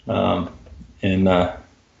 and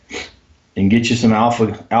get you some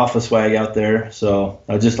alpha swag out there. So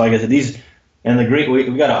just like I said, these and the green. We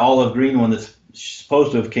got an olive green one that's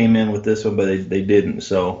supposed to have came in with this one, but they didn't.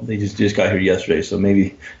 So they just got here yesterday. So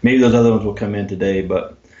maybe those other ones will come in today.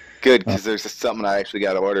 But good, because there's something I actually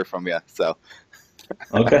got to order from you. So.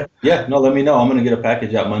 Okay. Yeah. No, let me know. I'm going to get a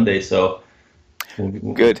package out Monday. So.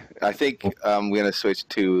 Good. I think I'm going to switch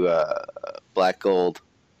to black gold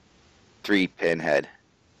 3-pin head.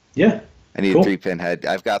 Yeah. I need a 3-pin head.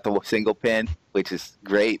 I've got the single pin, which is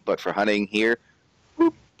great, but for hunting here,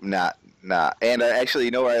 not. And actually,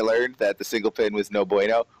 where I learned that the single pin was no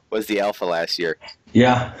bueno was the ALpha last year.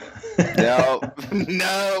 Yeah. No,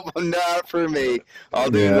 not for me. I'll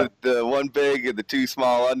do the one big and the 2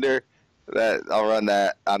 small under. That I'll run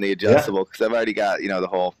that on the adjustable because I've already got the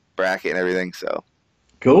whole bracket and everything. So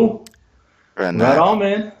cool. Run right that. on,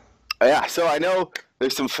 man. Yeah. So I know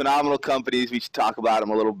there's some phenomenal companies. We should talk about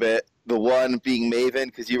them a little bit. The one being Maven,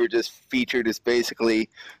 because you were just featured as basically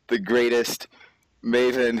the greatest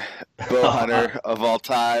Maven bow hunter of all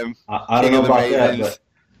time. I don't know about that,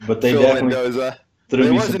 but they Phil definitely. Mendoza.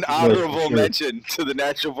 There was an honorable mention to the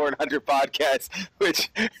Natural Born Hunter podcast, which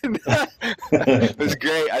was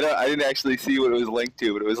great. I didn't actually see what it was linked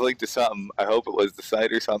to, but it was linked to something. I hope it was the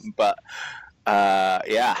site or something. But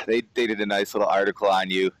they did a nice little article on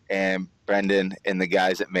you, and Brendan and the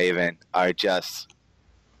guys at Maven are just.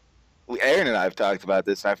 Aaron and I have talked about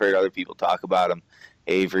this, and I've heard other people talk about them,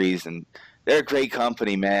 Avery's, and they're a great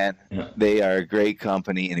company, man. Yeah. They are a great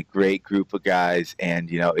company and a great group of guys. And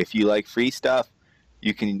if you like free stuff,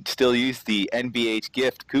 you can still use the NBH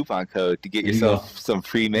gift coupon code to get yourself some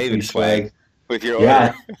free Maven swag with your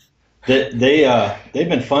order. Yeah, they've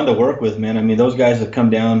been fun to work with, man. I mean, those guys have come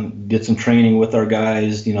down, did some training with our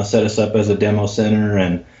guys, set us up as a demo center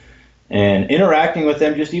and interacting with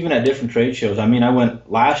them just even at different trade shows. I mean,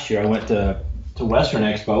 last year I went to Western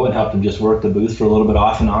Expo and helped them just work the booth for a little bit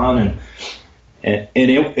off and on, and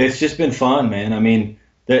it's just been fun, man. I mean,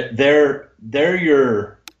 they're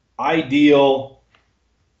your ideal.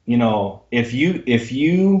 If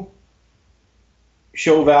you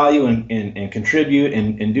show value and contribute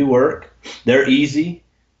and do work. They're easy,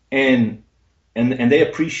 and they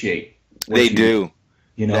appreciate what They you do.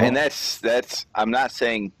 You know, And that's I'm not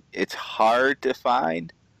saying it's hard to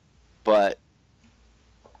find, but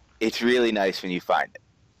it's really nice when you find it.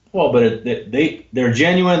 well, but they're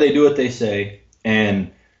genuine. They do what they say,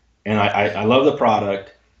 and I love the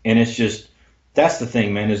product, and it's just that's the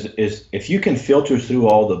thing, man. Is if you can filter through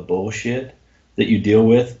all the bullshit that you deal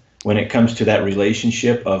with when it comes to that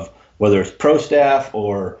relationship of whether it's pro staff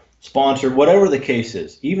or sponsored, whatever the case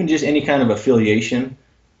is, even just any kind of affiliation,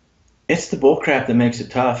 it's the bullcrap that makes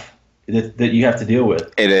it tough that you have to deal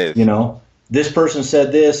with. It is. You know, this person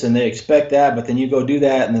said this and they expect that, but then you go do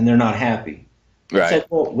that and then they're not happy. Right. It's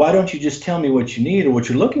like, well, why don't you just tell me what you need or what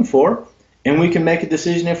you're looking for, and we can make a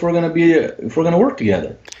decision if we're going to work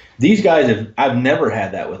together. These guys I've never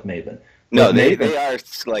had that with Maven. No, they are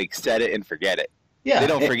like set it and forget it. Yeah, they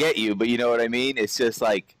don't forget you, but you know what I mean. It's just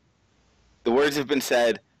like the words have been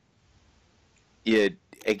said. It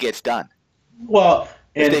gets done. Well,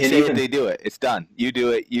 if they say it, they do it. It's done. You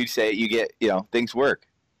do it. You say it. You get. Things work.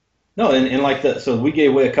 No, and like that. So we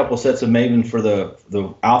gave away a couple sets of Maven for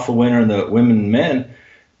the Alpha winner and the women and men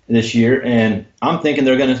this year, and I'm thinking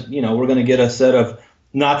they're gonna, we're gonna get a set of.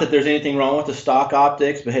 Not that there's anything wrong with the stock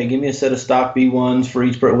optics, but hey, give me a set of stock B1s for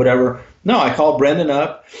each, whatever. No, I called Brendan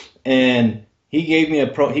up, and he gave me a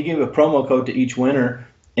promo code to each winner,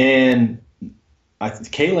 and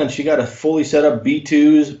Caitlin, she got a fully set up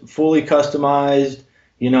B2s, fully customized,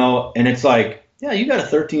 and it's like, yeah, you got a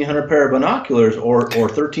 1,300 pair of binoculars or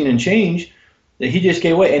 13 and change that he just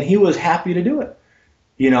gave away, and he was happy to do it.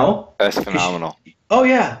 That's phenomenal. Oh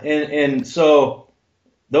yeah, and so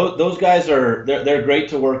those guys they're great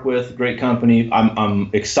to work with, great company. I'm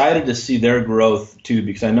excited to see their growth too,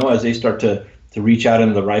 because I know as they start to reach out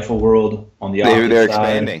into the rifle world on the optics they're side,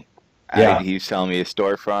 expanding. Yeah, he was telling me a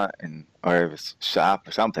storefront or a shop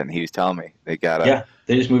or something. He was telling me they got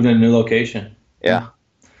they just moved in a new location. Yeah.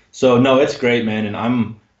 So no, it's great, man, and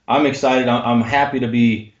I'm excited. I'm happy to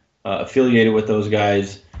be affiliated with those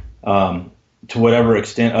guys to whatever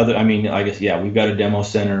extent. I guess we've got a demo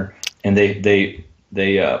center, and they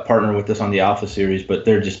partner with us on the Alpha series, but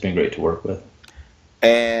they're just been great to work with.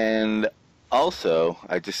 And also,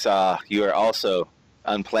 I just saw you are also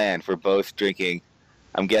unplanned for both drinking.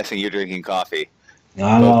 I'm guessing you're drinking coffee. No,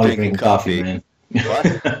 I'm always drinking coffee, man.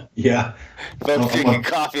 What? Yeah. Both drinking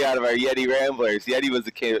coffee out of our Yeti Ramblers. Yeti was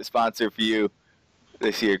the sponsor for you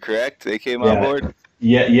this year, correct? They came on board?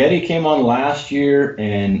 Yeah, Yeti came on last year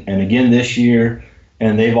and again this year,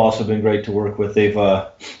 and they've also been great to work with. They've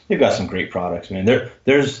got some great products, man.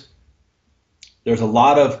 There's a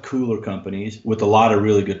lot of cooler companies with a lot of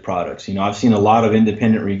really good products. I've seen a lot of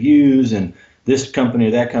independent reviews and this company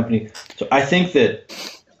or that company. So I think that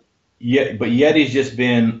but Yeti's just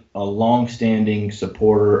been a long-standing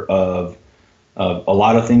supporter of a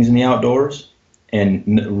lot of things in the outdoors,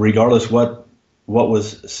 and regardless what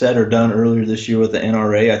was said or done earlier this year with the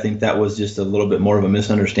NRA, I think that was just a little bit more of a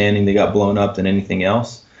misunderstanding. They got blown up than anything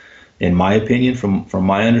else, in my opinion, from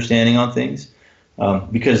my understanding on things.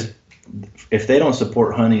 Because if they don't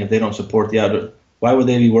support hunting, if they don't support the outdoor, why would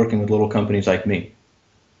they be working with little companies like me?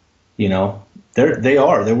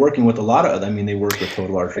 They're working with a lot of. They work with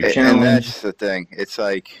Total Archery Challenge. And that's the thing. It's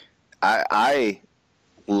like I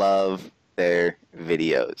love their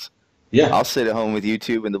videos. Yeah, I'll sit at home with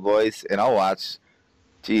YouTube and the boys, and I'll watch.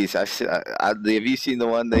 Geez, have you seen the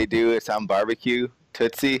one they do? It's on barbecue.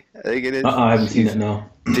 Tootsie, I think it is. I haven't seen it, no.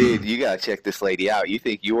 Dude, you gotta check this lady out. You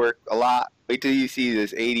think you work a lot? Wait till you see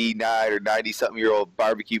this 89 or 90-something-year-old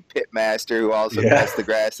barbecue pit master who also cuts the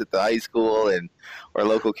grass at the high school or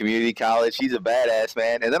local community college. She's a badass,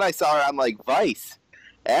 man. And then I saw her on like Vice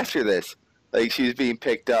after this. Like she was being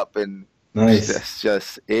picked up, and nice.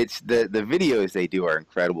 It's the videos they do are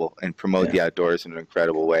incredible and promote the outdoors in an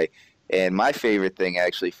incredible way. And my favorite thing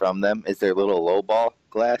actually from them is their little low ball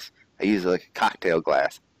glass. I use like a cocktail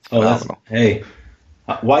glass. It's phenomenal. Hey.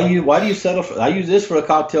 Why do you settle for? I use this for a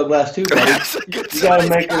cocktail glass too, buddy. You got to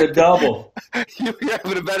make it a double. You're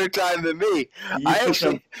having a better time than me.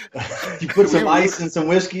 You put some ice and some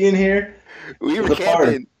whiskey in here. We were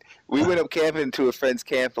camping. We went up camping to a friend's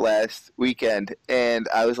camp last weekend, and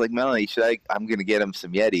I was like, Melanie, I'm going to get him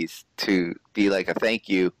some Yetis to be like a thank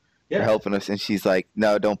you for helping us. And she's like,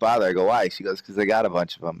 no, don't bother. I go, why? She goes, because I got a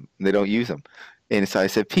bunch of them. And they don't use them. And so I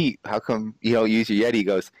said, Pete, how come you don't use your Yeti? He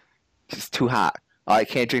goes, it's too hot. I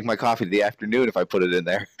can't drink my coffee in the afternoon if I put it in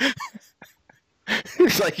there.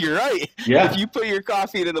 It's like, you're right. Yeah. If you put your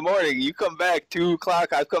coffee in the morning, you come back 2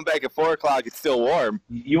 o'clock, I come back at 4 o'clock, it's still warm.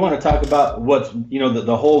 You want to talk about what's,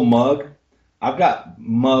 the whole mug I've got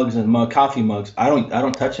mugs and coffee mugs. I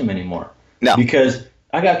don't touch them anymore. No. Because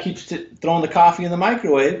I got to keep throwing the coffee in the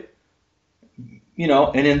microwave,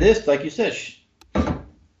 and in this, like you said,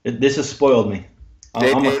 this has spoiled me.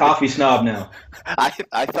 I'm a coffee snob now.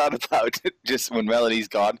 I thought about just when Melanie's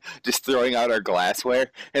gone, just throwing out our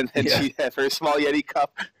glassware, and then she has her small Yeti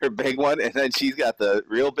cup, her big one, and then she's got the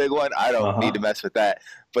real big one. I don't need to mess with that.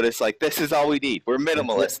 But it's like, this is all we need. We're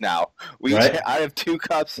minimalists now. I have 2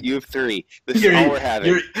 cups, you have 3. This is all we're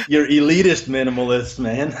having. You're elitist minimalist,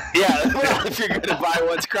 man. Yeah, well, if you're going to buy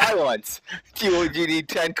once, cry once. Do you need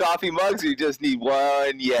 10 coffee mugs, or you just need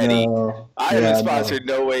 1 Yeti? No. I am sponsored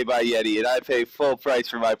no way by Yeti, and I pay full price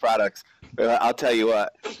for my products. I'll tell you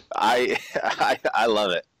what, I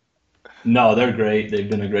love it. No, they're great. They've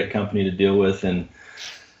been a great company to deal with, and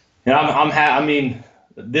I mean,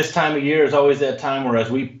 this time of year is always that time where,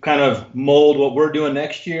 as we kind of mold what we're doing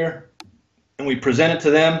next year and we present it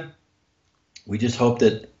to them, we just hope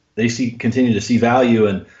that they continue to see value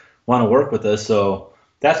and want to work with us. So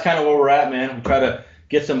that's kind of where we're at, man. We try to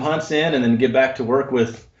get some hunts in and then get back to work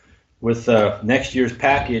with next year's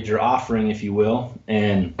package or offering, if you will.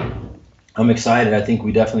 And I'm excited. I think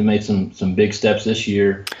we definitely made some big steps this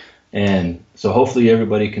year. And so hopefully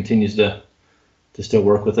everybody continues to still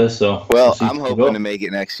work with us. So I'm hoping to make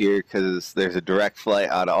it next year, because there's a direct flight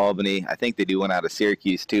out of Albany. I think they do one out of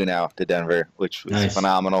Syracuse too now to Denver, which was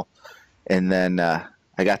phenomenal. And then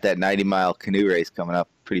I got that 90-mile canoe race coming up.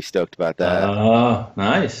 Pretty stoked about that. Oh,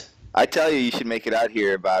 nice. I tell you should make it out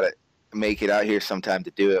here sometime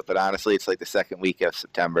to do it. But honestly, it's like the second week of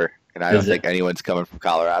September, and I don't think anyone's coming from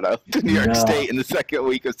Colorado to New York State in the second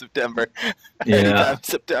week of September. Anytime in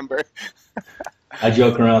September. I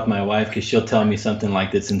joke around with my wife because she'll tell me something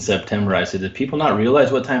like this in September. I said, "Do people not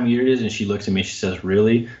realize what time of year it is?" And she looks at me. She says,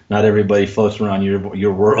 "Really? Not everybody floats around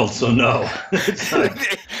your world, so no." I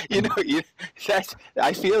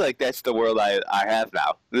feel like that's the world I have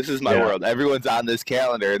now. This is my world. Everyone's on this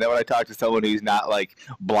calendar, and then when I talk to someone who's not like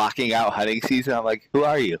blocking out hunting season, I'm like, "Who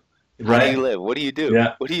are you? How do you live? What do you do?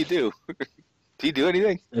 Yeah. What do you do? Do you do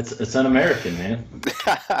anything?" It's un-American,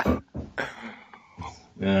 man.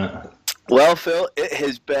 Yeah. Well, Phil, it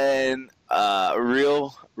has been a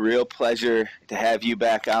real pleasure to have you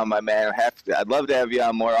back on, my man. I'd love to have you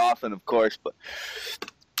on more often, of course, but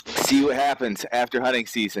see what happens after hunting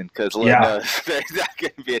season, because Lord knows there's not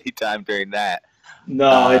going to be any time during that.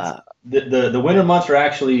 No, it's the winter months are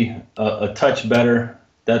actually a touch better.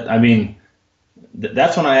 That's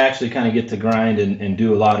when I actually kind of get to grind and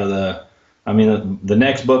do a lot of the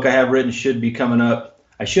next book I have written should be coming up.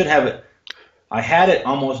 I should have it. I had it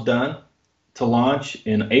almost done to launch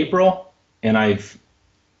in April, and I've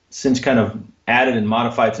since kind of added and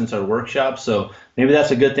modified since our workshop. So maybe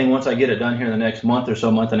that's a good thing. Once I get it done here in the next month or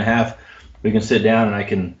so, month and a half, we can sit down and I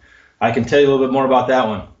can tell you a little bit more about that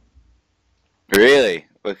one. Really?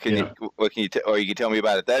 Or you can tell me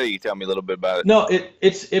about it then, or you can tell me a little bit about it? No,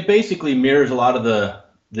 it basically mirrors a lot of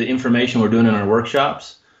the information we're doing in our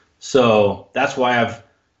workshops. So that's why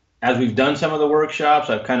as we've done some of the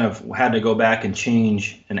workshops, I've kind of had to go back and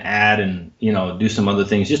change and add and, do some other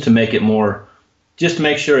things just to make sure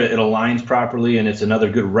it aligns properly and it's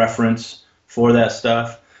another good reference for that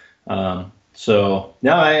stuff. So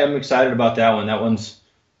now I am excited about that one. That one's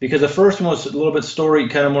because the first one was a little bit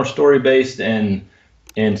more story based and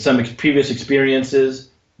some previous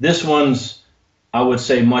experiences. This one's, I would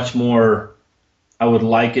say, much more. I would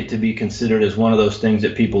like it to be considered as one of those things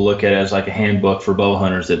that people look at as like a handbook for bow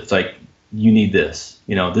hunters. It's like, you need this.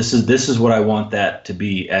 This is what I want that to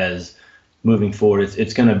be as moving forward.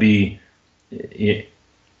 It's going to be it's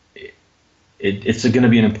going to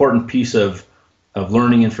be an important piece of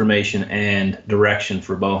learning information and direction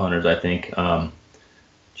for bow hunters, I think,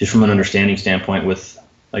 just from an understanding standpoint with,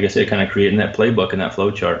 like I said, kind of creating that playbook and that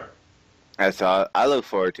flow chart. That's all I look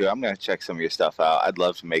forward to. I'm going to check some of your stuff out. I'd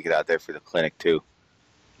love to make it out there for the clinic too.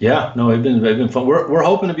 Yeah, no, they've been fun. We're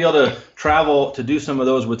hoping to be able to travel to do some of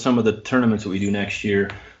those with some of the tournaments that we do next year.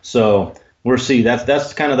 So we'll see.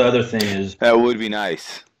 That's kind of the other thing is that would be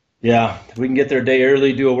nice. Yeah, if we can get there a day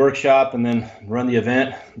early, do a workshop, and then run the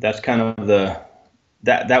event. That's kind of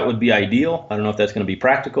that would be ideal. I don't know if that's going to be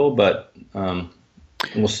practical, but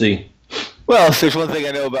we'll see. Well, if there's one thing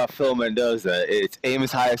I know about Phil Mendoza, it's aim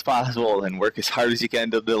as high as possible and work as hard as you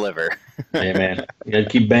can to deliver. Hey, man, you got to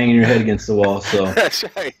keep banging your head against the wall. So that's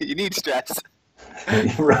right. You need stress.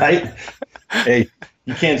 Right? Hey,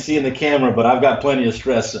 you can't see in the camera, but I've got plenty of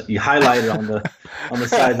stress. You highlight it on the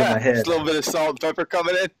sides of my head. Just a little bit of salt and pepper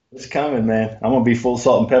coming in. It's coming, man. I'm gonna be full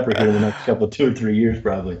salt and pepper here in the next 2 or 3 years,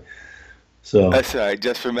 probably. So that's all right.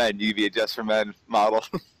 Just for men. You be a Just for Men model.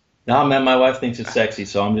 No, man, my wife thinks it's sexy,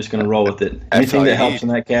 so I'm just going to roll with it. Anything that helps in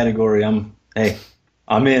that category, I'm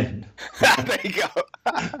in. There you go.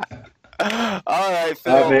 All right,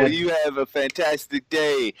 Phil. All right, well, you have a fantastic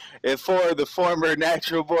day. And for the former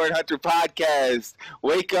Natural Born Hunter podcast,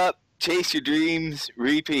 wake up, chase your dreams,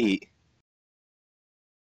 repeat.